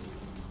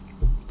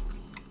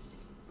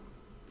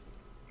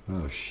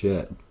 Oh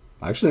shit.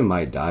 I actually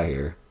might die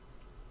here.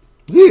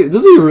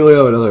 Does he really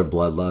have another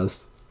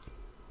Bloodlust?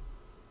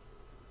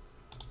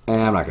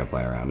 I'm not gonna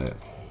play around it.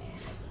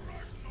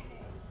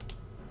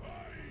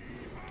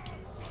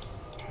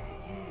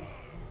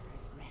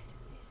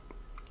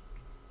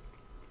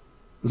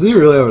 Does he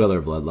really have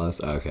another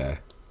Bloodlust? Okay.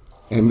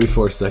 And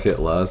before second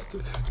lust.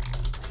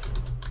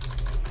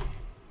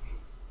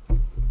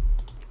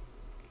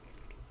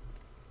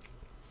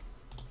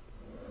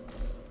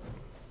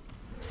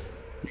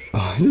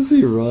 Why does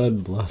he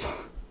run blood?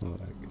 Oh my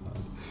god.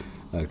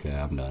 Okay,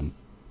 I'm done.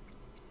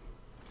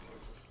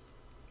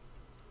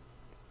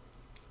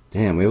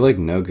 Damn, we have like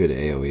no good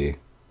AoE.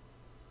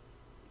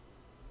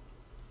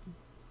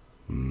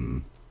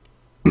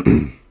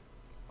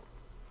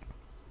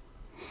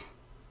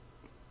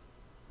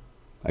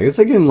 I guess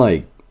I can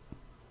like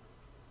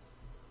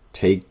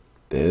take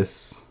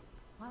this.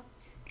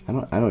 I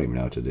don't even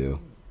know what to do.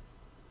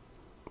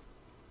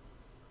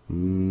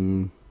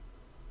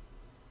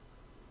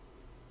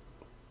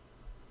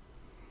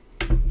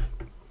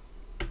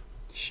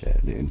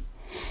 Shit, dude.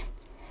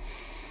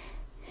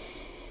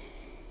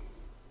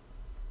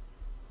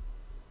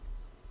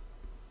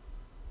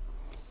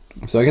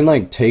 So I can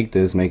like take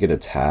this, make it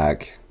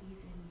attack.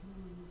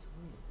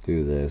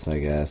 Do this, I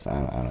guess. I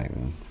don't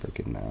even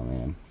freaking know,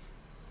 man.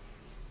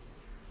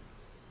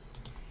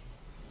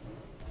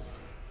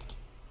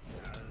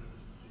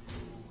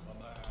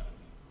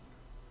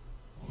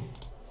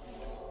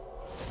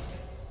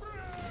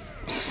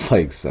 It's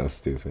like so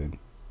stupid.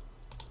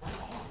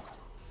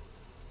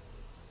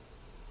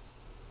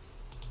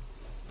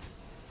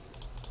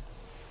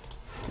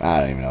 I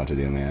don't even know what to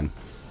do, man.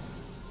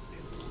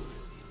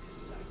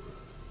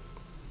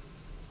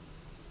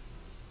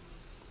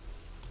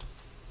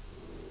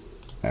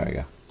 There we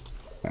go.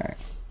 Alright.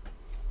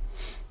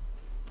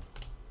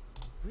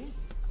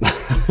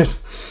 I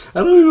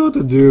don't even know what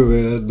to do,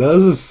 man.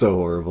 This is so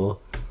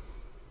horrible.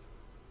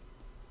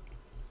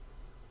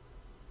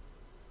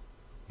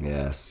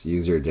 Yes,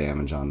 use your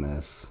damage on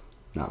this.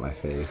 Not my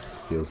face.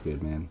 Feels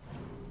good, man.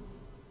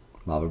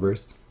 Lava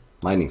Burst?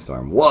 Lightning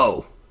Storm.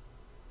 Whoa!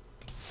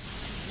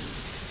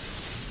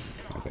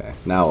 Okay,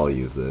 now I'll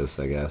use this,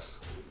 I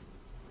guess.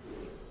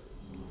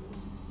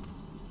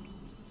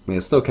 I mean,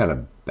 it's still kind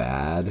of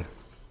bad.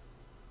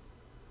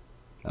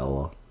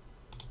 LOL.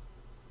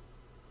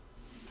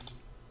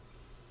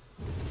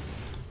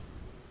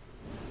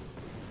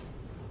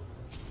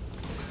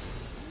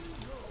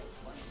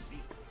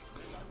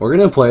 We're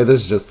gonna play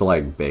this just to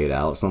like bait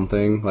out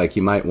something. Like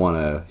he might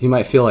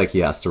feel like he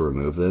has to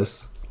remove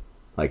this.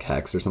 Like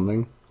Hex or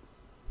something.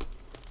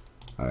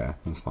 Oh yeah,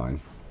 that's fine.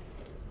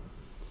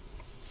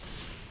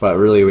 But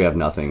really we have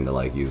nothing to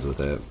like use with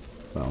it.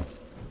 So.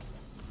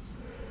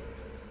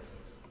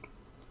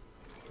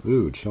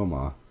 Ooh,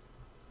 Choma.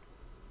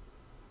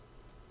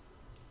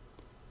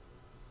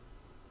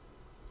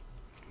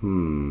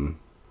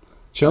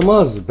 Choma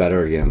is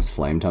better against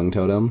Flame Tongue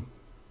Totem.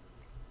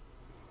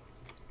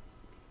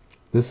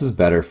 This is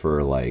better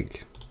for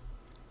like...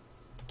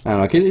 I don't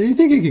know, do you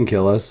think it can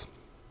kill us?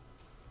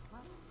 I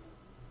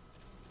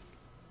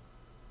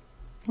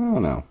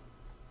don't know.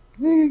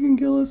 You think it can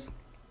kill us?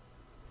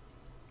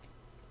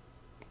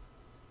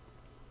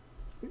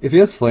 If he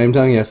has Flame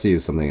Tongue, he has to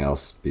use something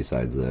else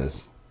besides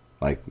this.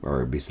 Like,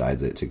 or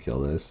besides it to kill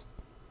this.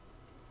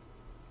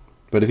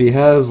 But if he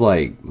has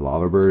like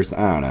Lava Burst,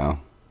 I don't know.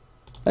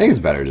 I think it's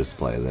better just to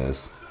play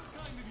this.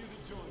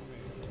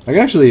 I can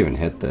actually even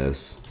hit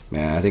this.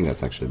 Man, I think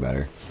that's actually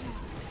better.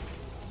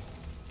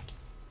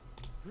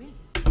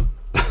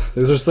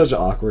 These are such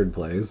awkward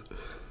plays.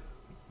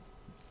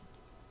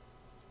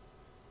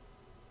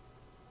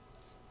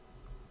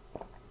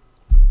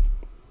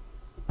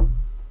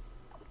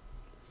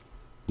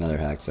 Another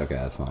hex. Okay,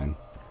 that's fine.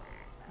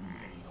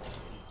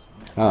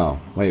 Oh,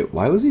 wait,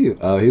 why was he...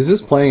 Oh, he's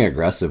just playing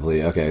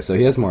aggressively. Okay, so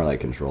he has more,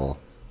 like, control.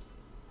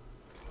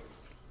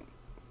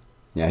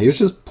 Yeah, he was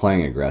just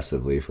playing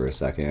aggressively for a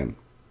second.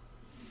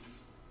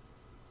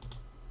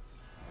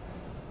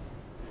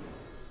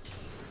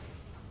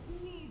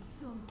 Need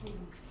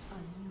something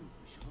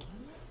unusual.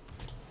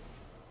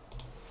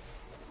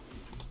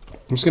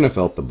 I'm just gonna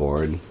fill up the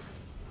board.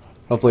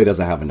 Hopefully he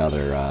doesn't have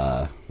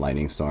another,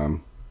 lightning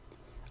storm.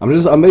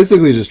 I'm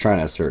basically just trying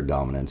to assert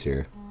dominance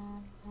here.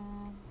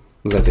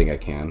 Because I think I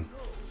can.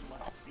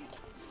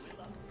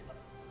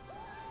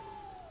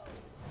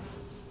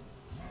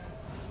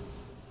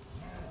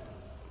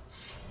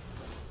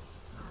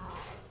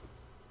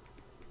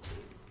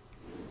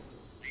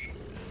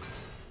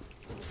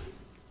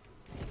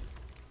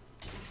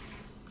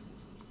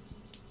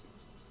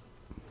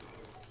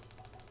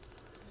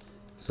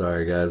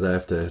 Sorry guys, I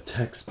have to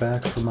text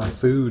back for my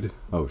food.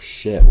 Oh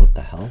shit, what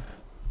the hell?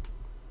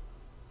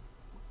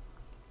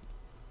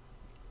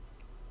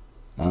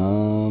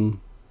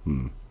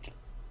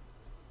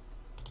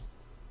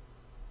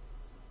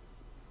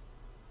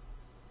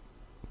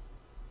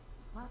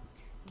 What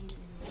is in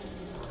these?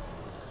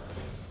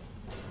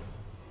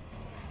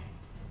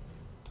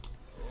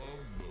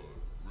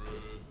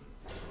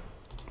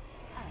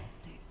 I'll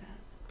take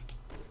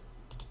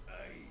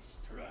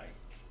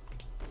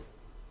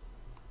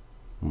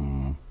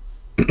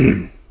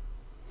that.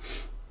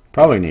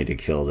 Probably need to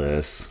kill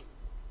this.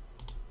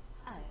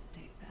 I'll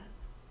take that.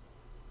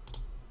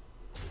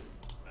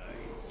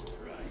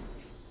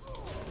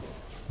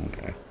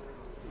 Okay.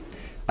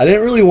 I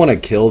didn't really want to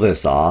kill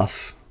this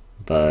off,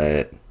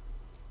 but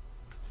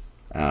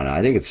I don't know.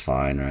 I think it's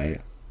fine,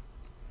 right?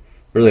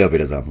 Really hope he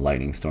doesn't have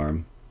lightning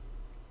storm.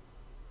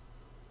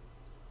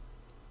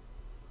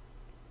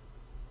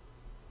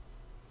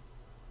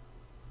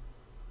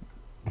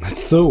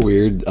 It's so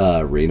weird,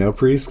 Reno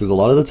Priest, because a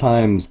lot of the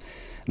times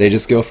they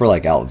just go for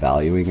like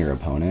outvaluing your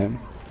opponent.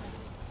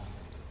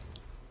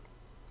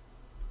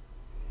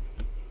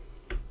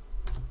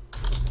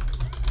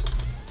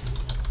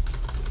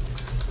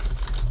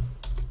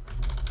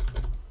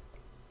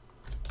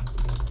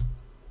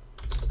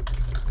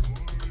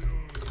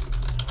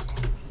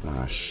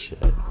 Ah, shit.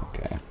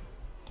 Okay.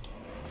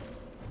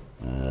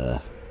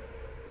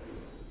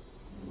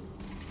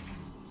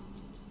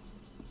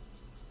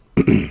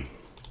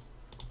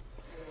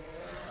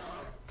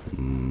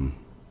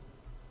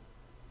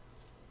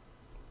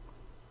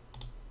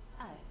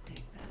 I'll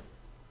take that.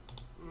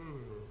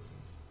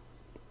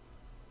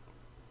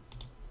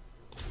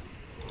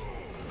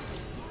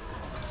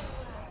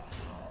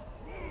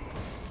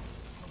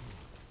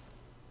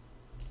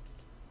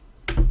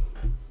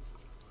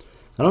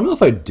 I don't know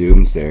if I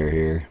Doomsayer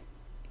here.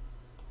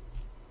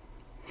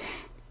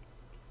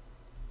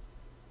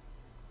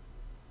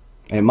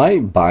 It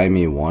might buy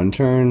me one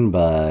turn,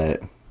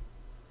 but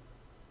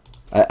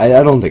I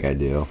don't think I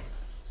do.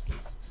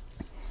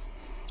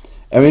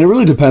 I mean, it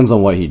really depends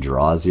on what he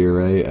draws here,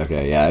 right?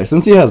 Okay, yeah,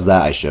 since he has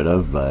that, I should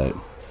have, but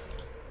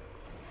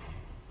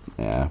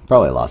yeah,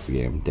 probably lost the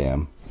game.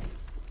 Damn.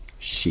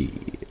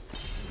 Shit.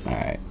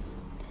 Alright.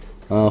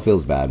 Well, it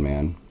feels bad,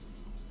 man.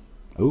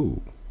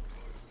 Ooh.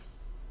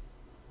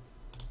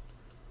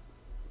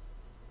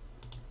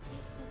 Take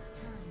this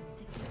time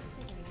to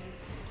consider your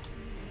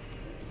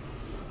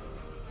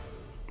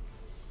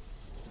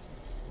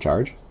prestige.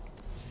 Charge?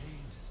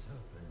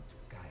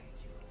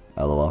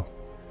 LOL.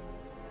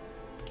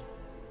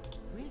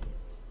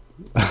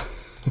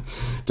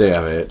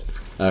 Damn it.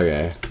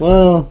 Okay.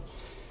 Well,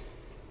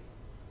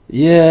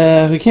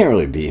 yeah, we can't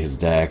really beat his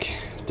deck.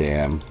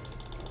 Damn.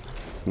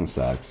 That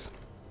sucks.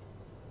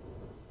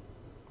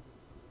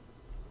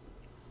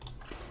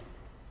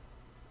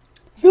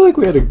 I feel like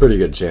we had a pretty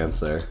good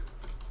chance there.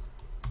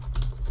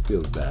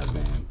 Feels bad,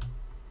 man.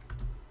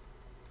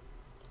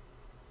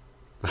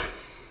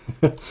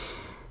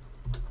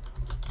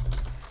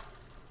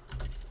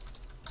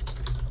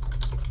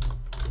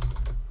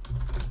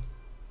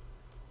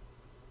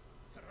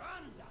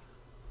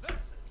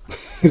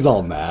 He's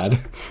all mad.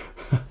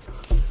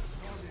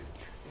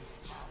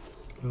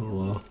 Oh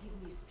well.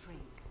 Give me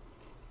strength.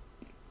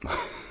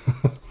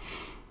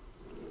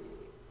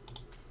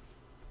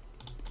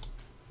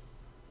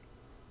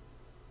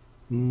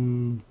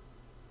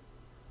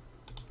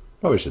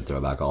 Probably should throw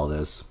back all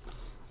this.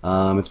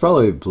 It's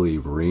probably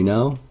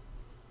Reno.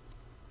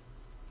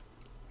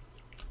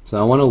 So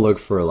I want to look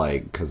for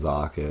like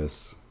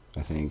Kazakus,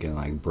 I think, and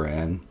like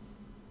Bran.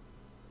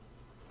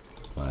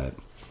 But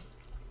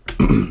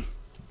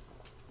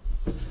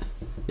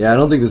yeah, I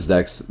don't think this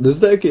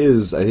deck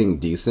is, I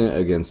think, decent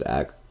against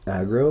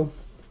aggro.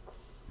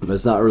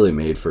 It's not really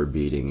made for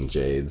beating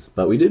Jades,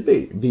 but we did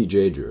beat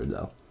Jade Druid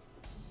though.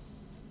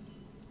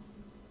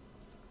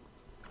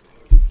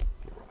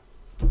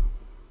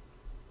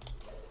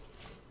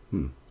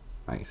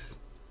 Nice.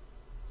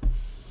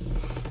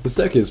 This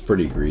deck is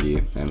pretty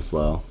greedy and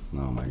slow.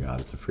 Oh my god,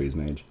 it's a freeze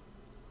mage.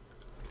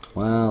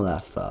 Well,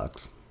 that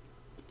sucks.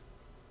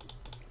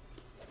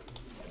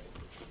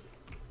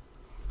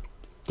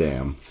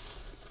 Damn.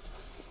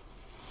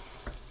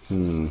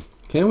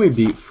 Can we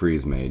beat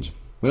freeze mage?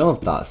 We don't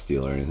have thought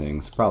steal or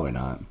anything, so probably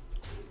not.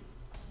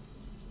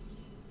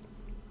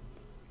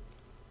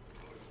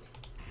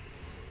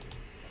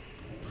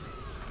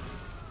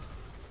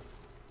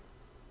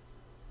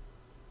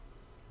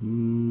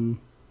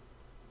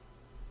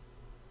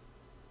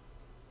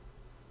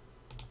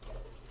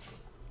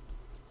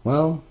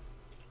 Well,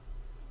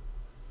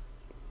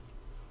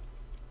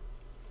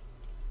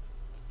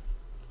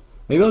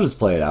 maybe I'll just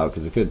play it out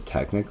because it could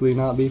technically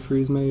not be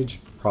freeze mage.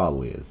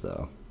 Probably is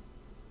though.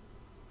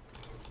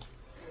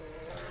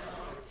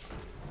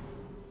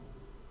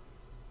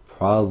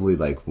 Probably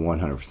like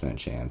 100%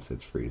 chance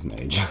it's freeze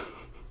mage.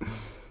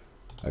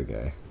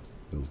 Okay,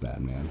 feels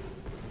bad, man.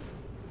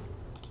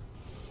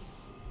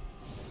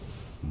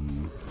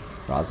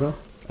 Raza?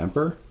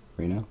 Emperor?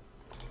 Reno?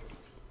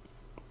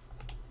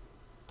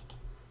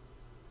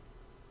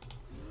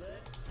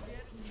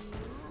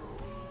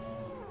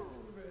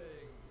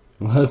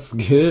 Let's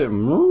get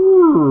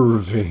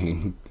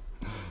moving.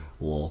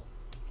 Well,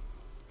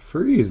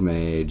 freeze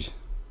mage.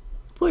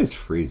 Who plays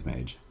freeze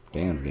mage?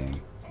 Dan's gang.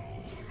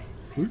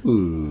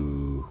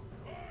 Ooh.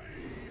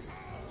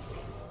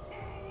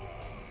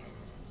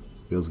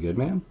 Feels good,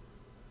 man.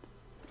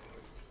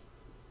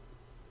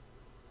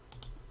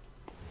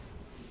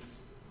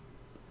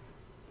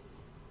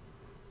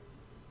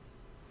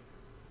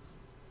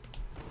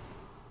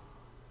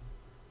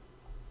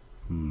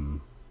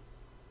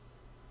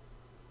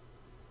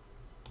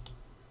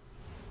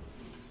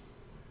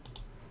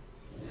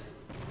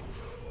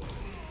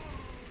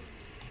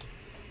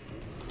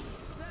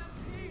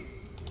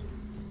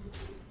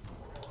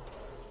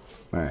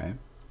 Alright.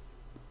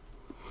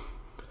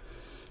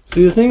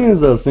 See, the thing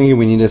is, I was thinking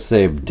we need to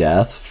save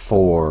death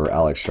for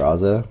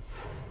Alexstrasza.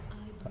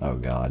 Oh,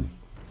 God.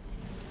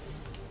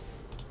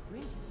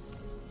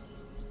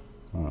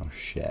 Oh,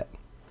 shit.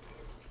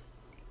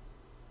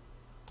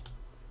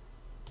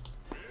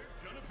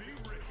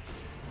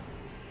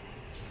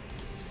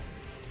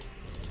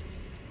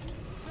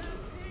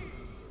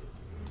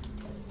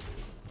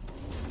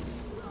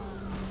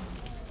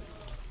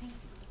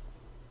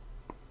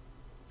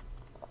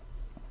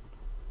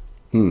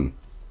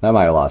 That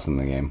might have lost in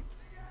the game.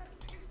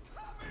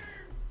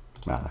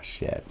 Ah,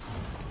 shit.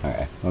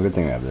 Okay, well, good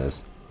thing we have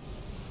this.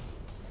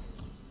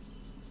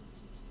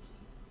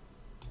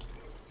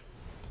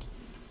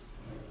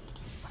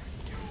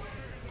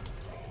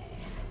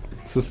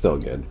 This is still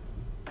good.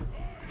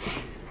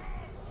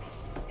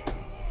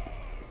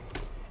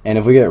 And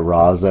if we get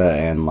Raza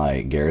and,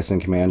 like, Garrison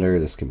Commander,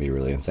 this could be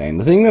really insane.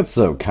 The thing that's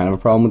kind of a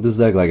problem with this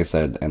deck, like I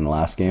said in the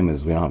last game,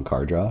 is we don't have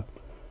card draw.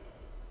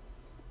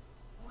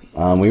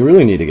 We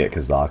really need to get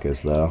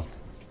Kazakus, though.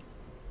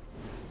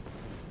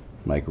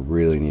 Like,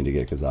 really need to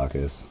get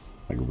Kazakus.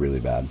 Like,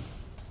 really bad.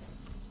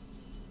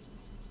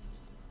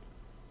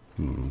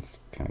 It's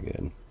kind of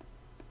good.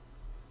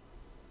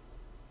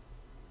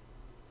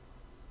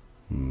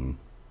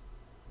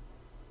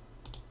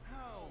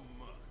 How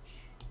much?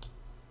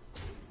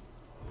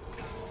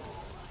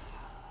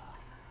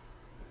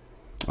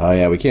 Oh,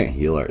 yeah, we can't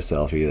heal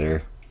ourselves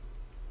either.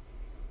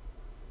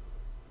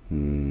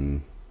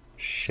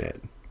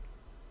 Shit.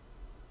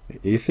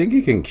 You think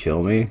he can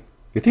kill me?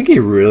 You think he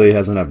really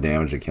has enough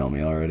damage to kill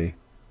me already?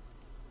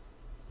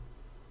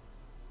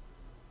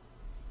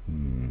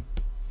 Drink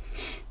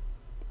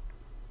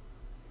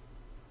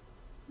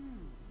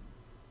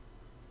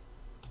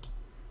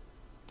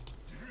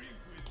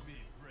with me,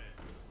 friend.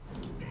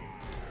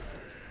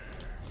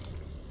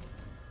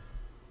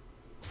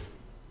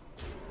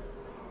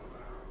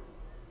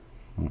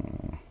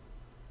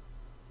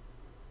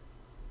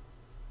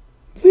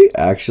 Does he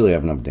actually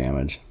have enough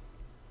damage?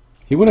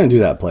 He wouldn't do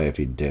that play if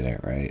he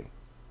didn't, right?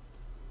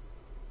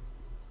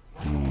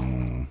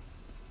 I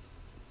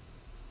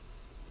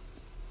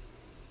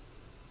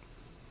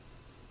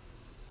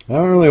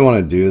don't really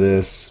want to do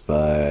this,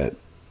 but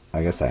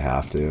I guess I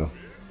have to.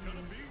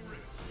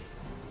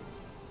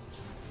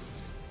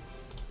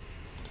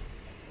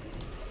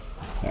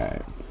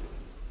 Alright.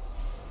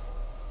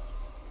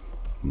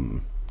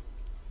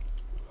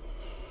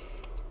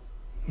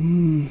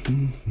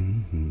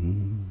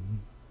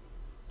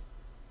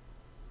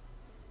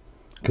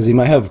 Because he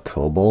might have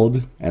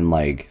Kobold and,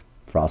 like,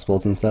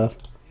 Frostbolts and stuff.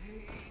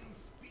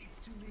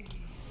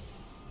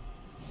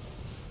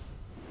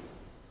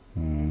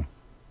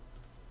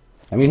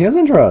 I mean, he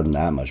hasn't drawn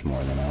that much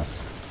more than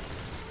us.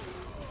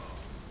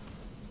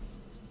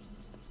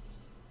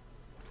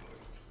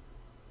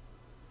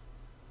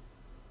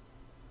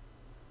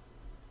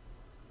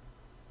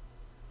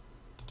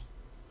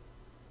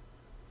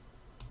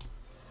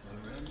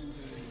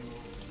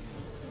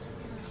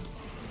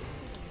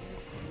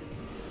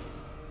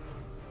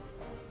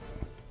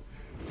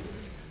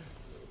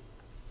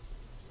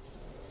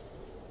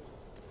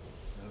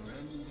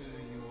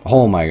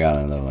 Oh my god,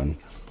 another one.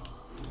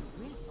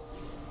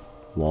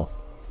 Lol.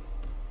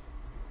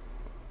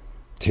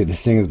 Dude,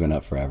 this thing has been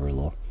up forever,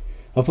 lol.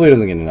 Hopefully it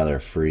doesn't get another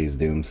freeze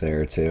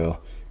doomsayer too.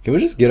 Can we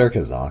just get our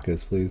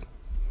Kazakus, please?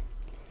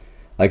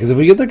 Like, cause if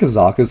we get the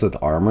Kazakus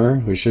with armor,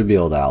 we should be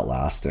able to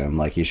outlast him.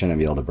 Like, he shouldn't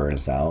be able to burn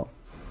us out.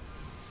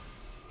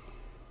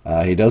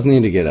 He does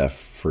need to get a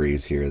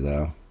freeze here,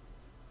 though.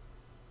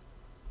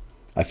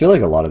 I feel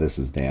like a lot of this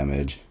is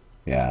damage.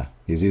 Yeah,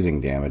 he's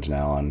using damage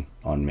now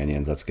on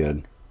minions. That's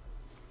good.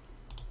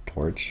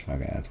 Torch?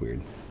 Okay, that's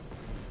weird.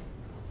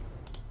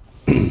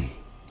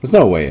 There's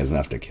no way it's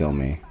enough to kill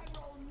me.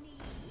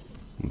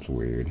 That's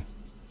weird.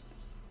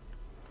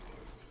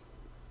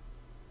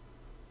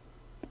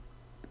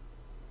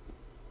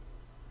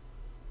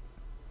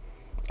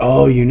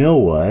 Oh, you know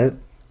what?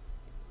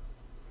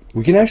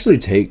 We can actually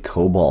take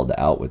Kobold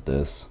out with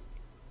this.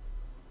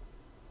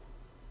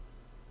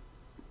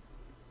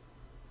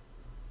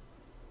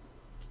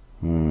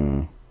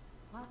 What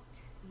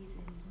is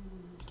in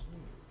whose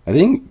will? I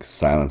think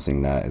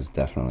silencing that is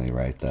definitely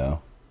right,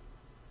 though.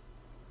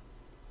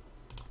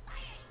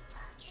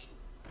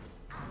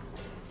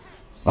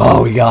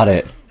 Oh, we got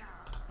it.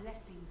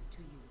 Blessings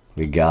to you.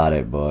 We got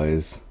it,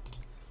 boys.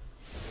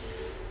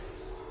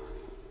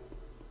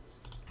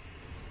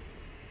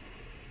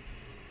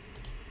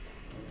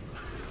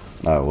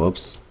 Oh,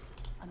 whoops.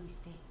 A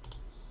mistake.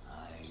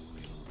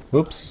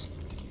 Whoops.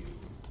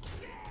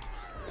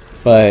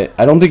 But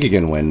I don't think he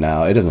can win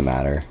now. It doesn't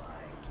matter.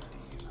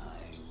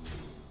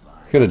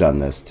 Could have done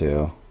this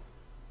too.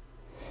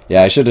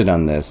 Yeah, I should have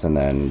done this and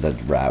then the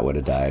rat would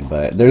have died.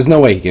 But there's no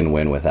way he can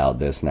win without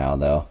this now,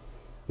 though.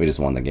 We just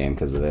won the game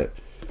because of it.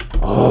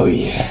 Oh,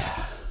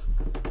 yeah.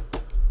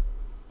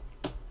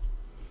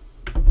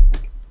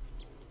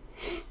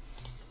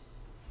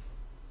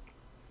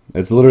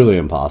 It's literally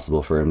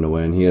impossible for him to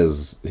win. He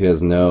has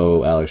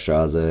no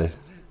Alexstrasza.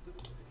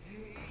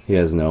 He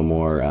has no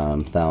more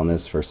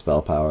Thalmus for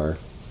spell power.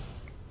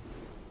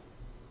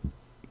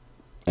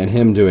 And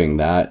him doing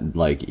that,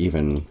 like,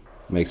 even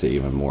makes it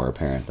even more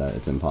apparent that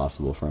it's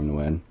impossible for him to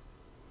win.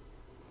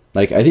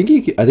 Like, I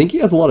think he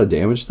has a lot of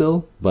damage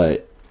still,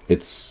 but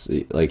it's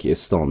like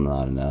it's still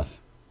not enough.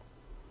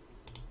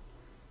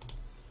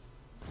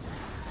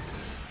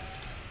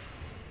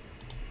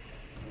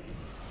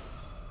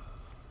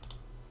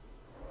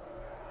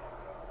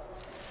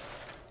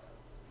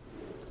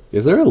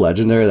 Is there a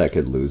legendary that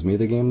could lose me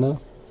the game, though?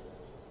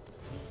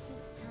 Take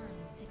this time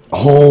to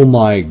Oh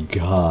my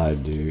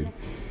god, dude.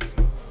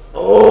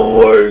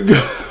 Oh my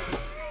god.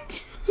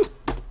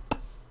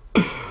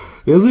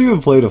 He hasn't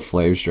even played a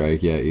Flame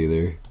Strike yet,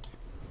 either.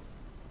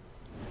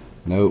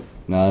 Nope,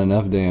 not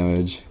enough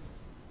damage.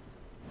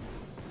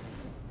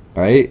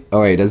 Alright? Oh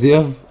wait, does he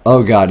have...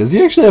 Oh god, does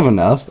he actually have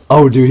enough?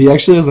 Oh dude, he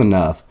actually has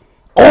enough.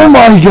 Oh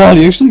my god,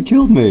 he actually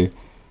killed me.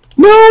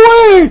 No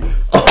way!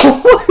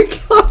 Oh my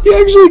god, he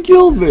actually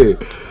killed me.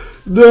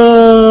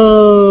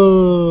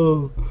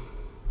 No!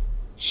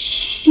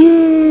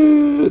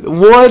 Shit!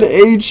 1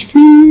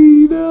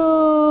 HP!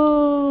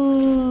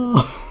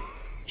 No!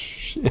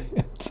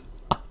 Shit.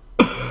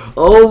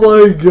 Oh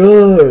my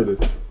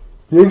god!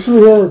 He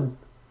actually had...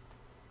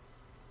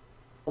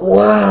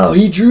 Wow,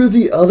 he drew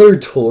the other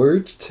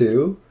torch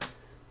too?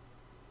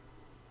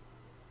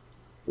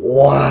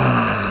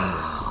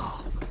 Wow.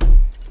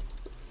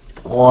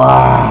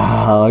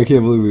 Wow, I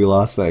can't believe we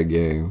lost that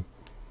game.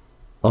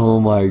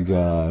 Oh my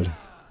god.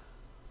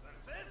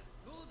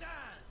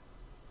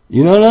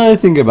 You know, now that I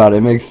think about it,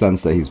 it makes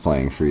sense that he's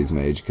playing Freeze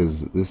Mage,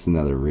 because this is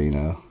another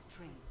Reno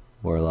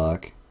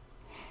Warlock.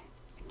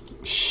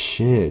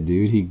 Shit,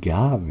 dude, he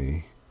got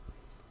me.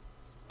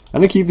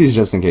 I'm gonna keep these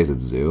just in case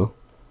it's Zoo.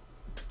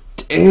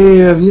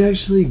 Damn, he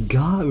actually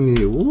got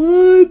me.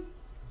 What?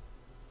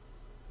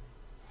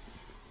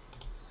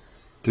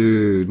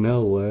 Dude,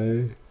 no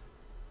way.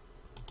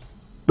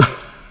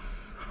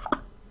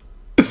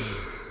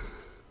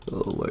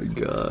 Oh my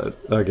god.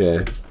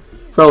 Okay.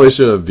 Probably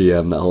should have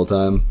BM that whole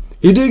time.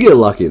 He did get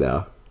lucky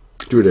though.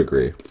 To a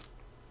degree.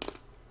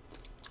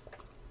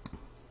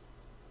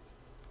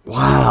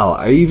 Wow,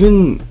 I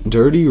even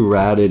dirty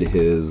ratted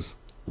his...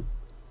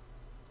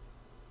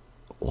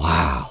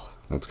 Wow,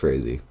 that's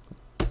crazy.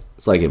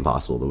 It's like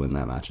impossible to win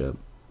that matchup.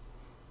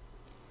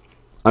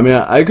 I mean,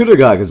 I could have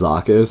got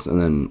Kazakus and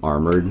then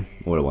armored.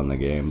 Would have won the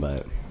game,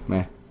 but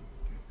meh.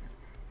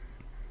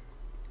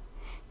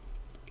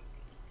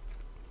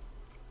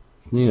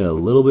 Needed a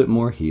little bit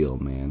more heal,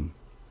 man.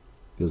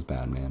 Feels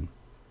bad, man.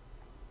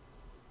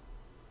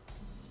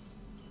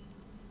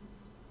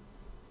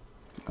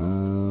 I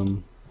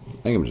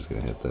think I'm just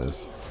gonna hit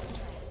this.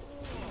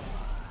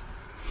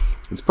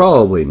 It's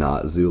probably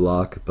not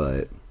Zoolock,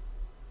 but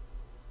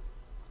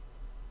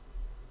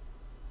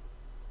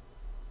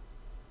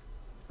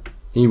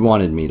he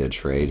wanted me to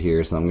trade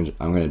here, so I'm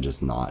gonna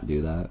just not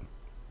do that.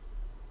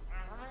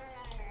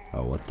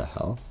 Oh, what the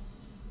hell?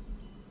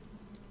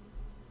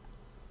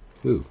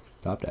 Ooh,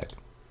 top deck.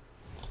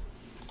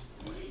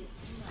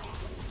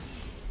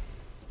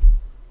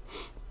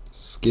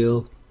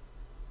 Skill.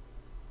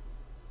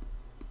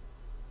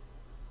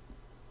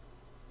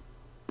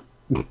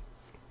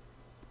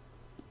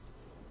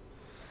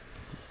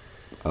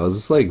 is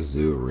this like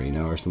Zoo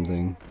Reno or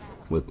something?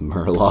 With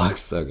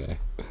Murlocs? Okay.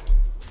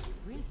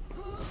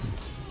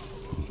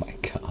 Oh my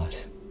god.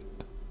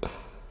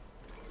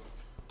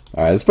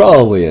 Alright, this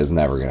probably is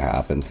never gonna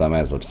happen, so I might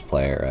as well just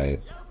play it,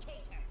 right?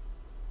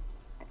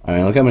 I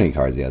mean, look how many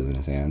cards he has in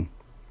his hand.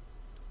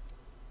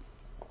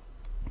 I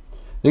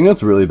think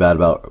that's really bad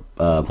about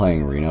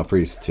playing Reno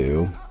Priest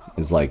too,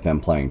 is like them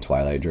playing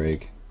Twilight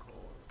Drake.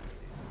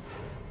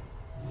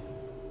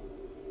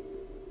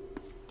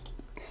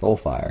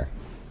 Soulfire.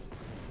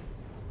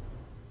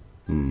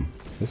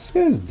 This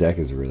guy's deck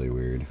is really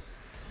weird.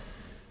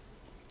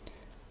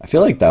 I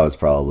feel like that was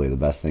probably the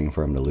best thing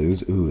for him to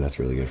lose. Ooh, that's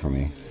really good for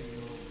me.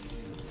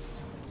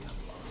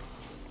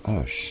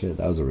 Oh shit,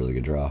 that was a really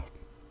good draw.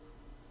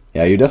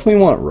 Yeah, you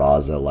definitely want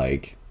Raza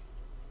like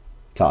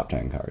top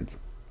 10 cards.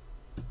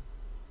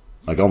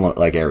 Like almost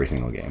like every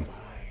single game.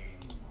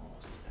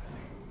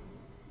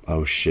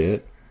 Oh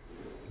shit.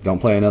 Don't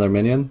play another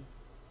minion?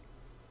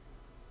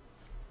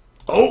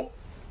 Oh!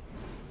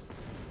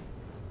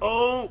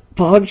 Oh!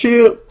 Punch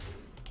you!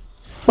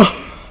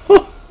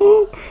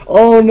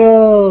 Oh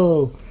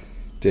no!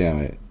 Damn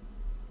it.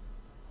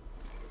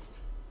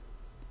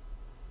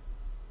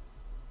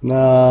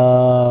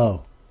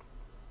 No!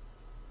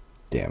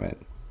 Damn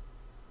it.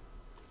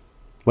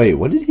 Wait,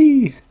 what did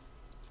he...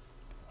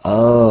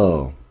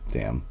 Oh,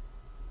 damn.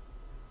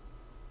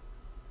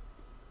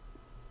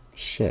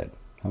 Shit.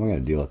 How am I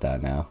gonna deal with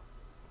that now?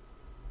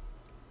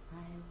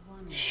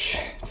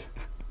 Shit.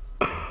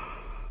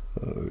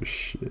 Oh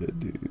shit,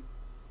 dude.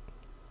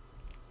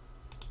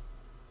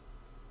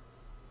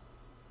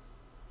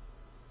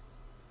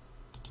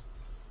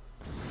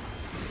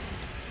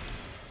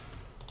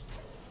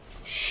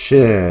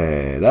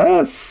 Shit,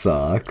 that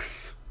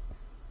sucks.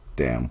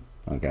 Damn.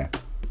 Okay.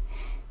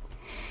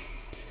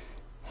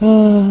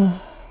 I'll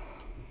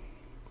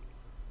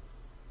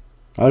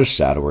just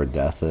Shadow Word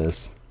Death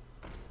this.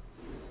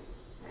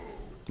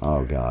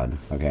 Oh god.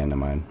 Okay, never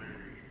mind.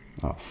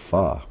 Oh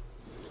fuck.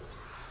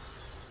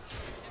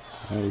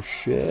 Oh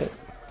shit.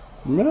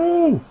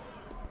 No!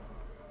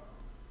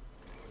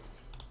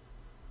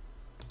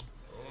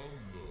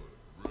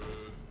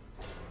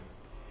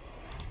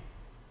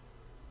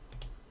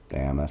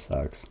 Damn, that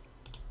sucks.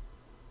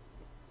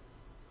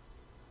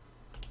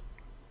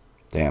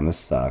 Damn, this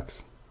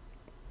sucks.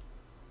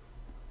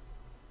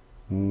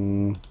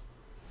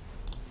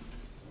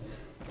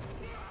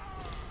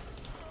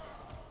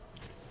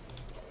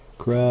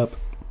 Crap.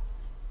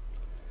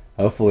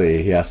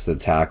 Hopefully he has to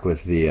attack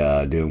with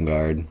the Doom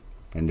Guard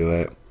into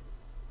it.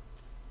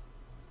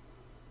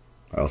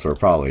 Or else we're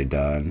probably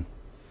done.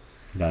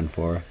 Done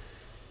for.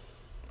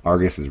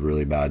 Argus is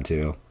really bad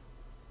too.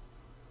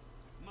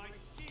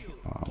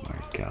 Oh my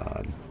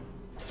god.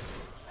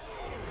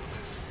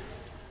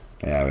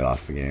 Yeah, we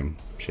lost the game.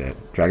 Shit.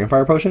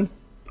 Dragonfire Potion?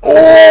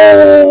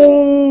 Oh!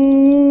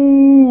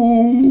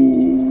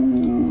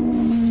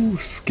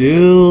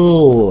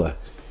 Skill!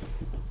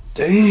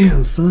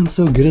 Damn, son's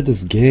so good at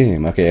this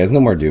game. Okay, there's no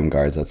more Doom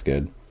Guards, that's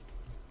good.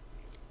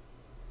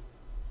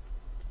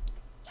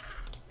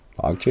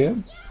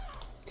 Ogchamp?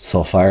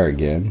 Soulfire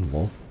again.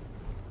 Well.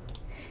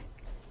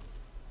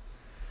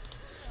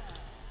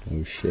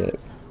 Oh shit.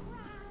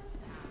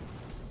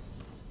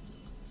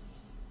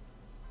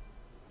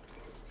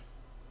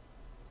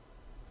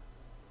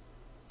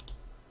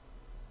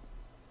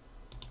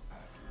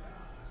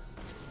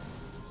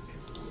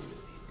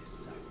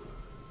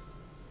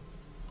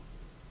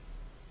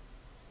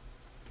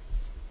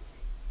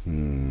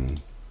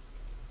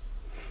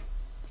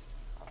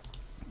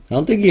 I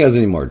don't think he has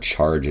any more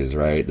charges,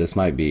 right? This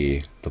might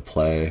be the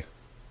play.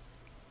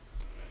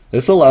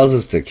 This allows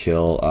us to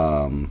kill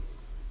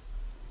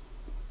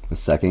the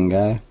second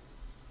guy.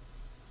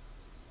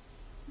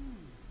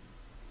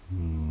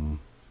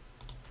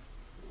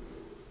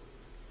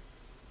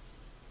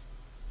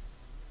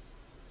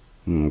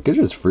 Could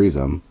just freeze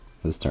him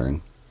this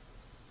turn.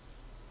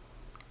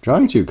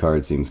 Drawing 2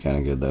 cards seems kind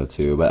of good though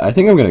too, but I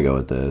think I'm gonna go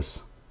with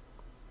this.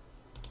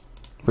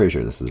 Pretty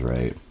sure this is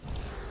right.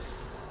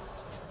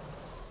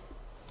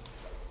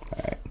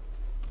 Alright.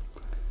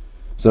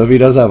 So if he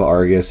does have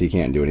Argus, he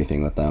can't do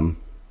anything with them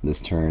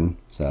this turn,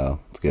 so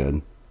it's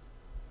good.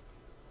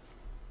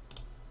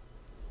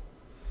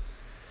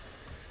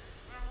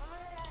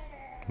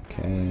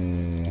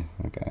 Okay,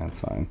 that's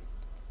fine.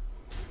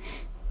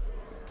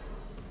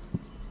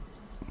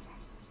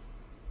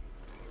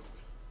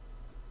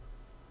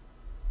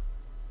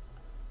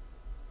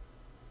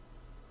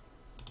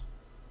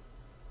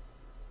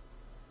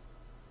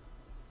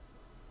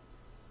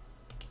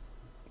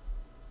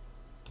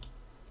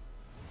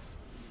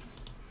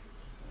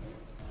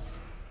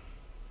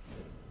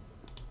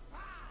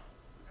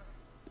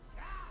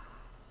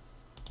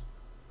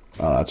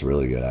 Oh, that's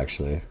really good,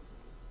 actually.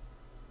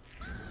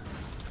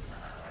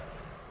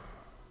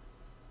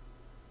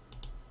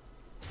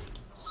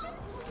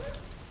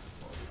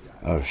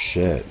 Oh,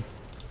 shit.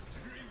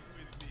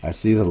 I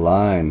see the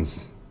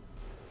lines.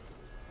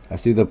 I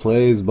see the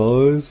plays,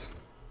 boys.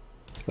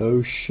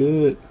 Oh,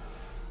 shit.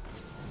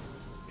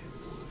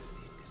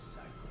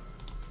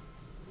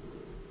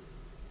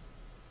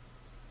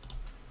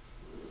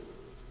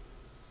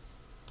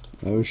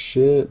 Oh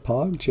shit,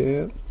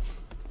 PogChamp.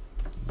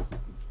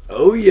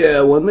 Oh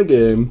yeah, won the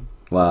game.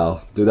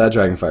 Wow, dude, that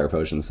Dragonfire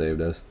potion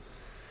saved us.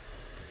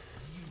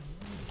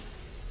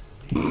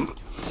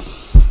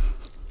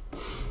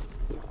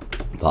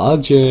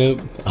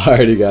 PogChamp.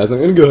 Alrighty guys, I'm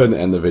gonna go ahead and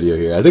end the video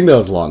here. I think that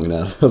was long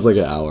enough. It was like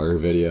an hour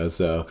video,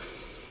 so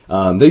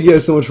thank you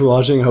guys so much for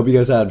watching. I hope you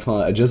guys had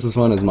fun, just as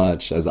fun as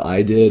much as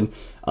I did.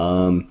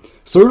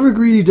 Sort of a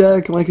greedy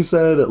deck, like I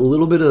said, a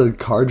little bit of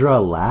card draw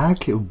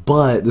lack,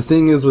 but the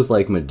thing is with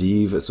like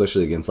Medivh,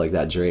 especially against like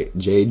that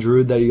Jade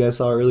Druid that you guys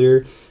saw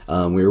earlier,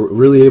 we were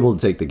really able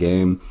to take the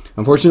game.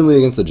 Unfortunately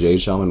against the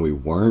Jade Shaman we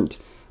weren't,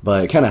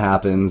 but it kind of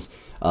happens.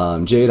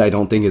 Jade I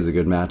don't think is a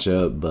good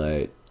matchup,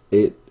 but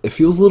it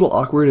feels a little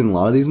awkward in a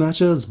lot of these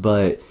matchups,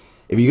 but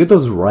if you get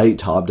those right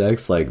top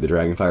decks, like the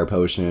Dragonfire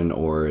Potion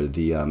or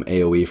the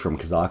AoE from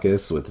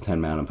Kazakus with the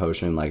 10 mana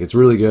potion, like it's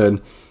really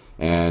good,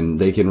 and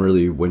they can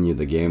really win you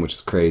the game, which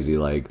is crazy.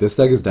 Like, this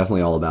deck is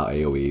definitely all about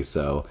AoE,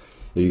 so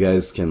if you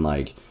guys can,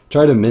 like,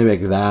 try to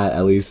mimic that,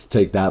 at least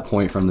take that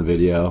point from the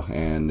video.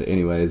 And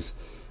anyways,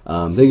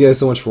 thank you guys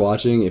so much for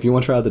watching. If you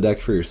want to try out the deck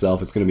for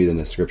yourself, it's going to be in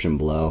the description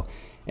below,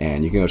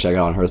 and you can go check it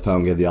out on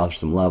HearthPWN, give the author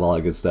some love, all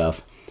that good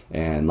stuff.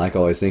 And like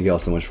always, thank you all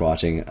so much for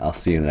watching. I'll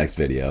see you in the next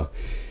video.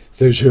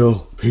 Stay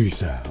chill.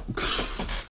 Peace out.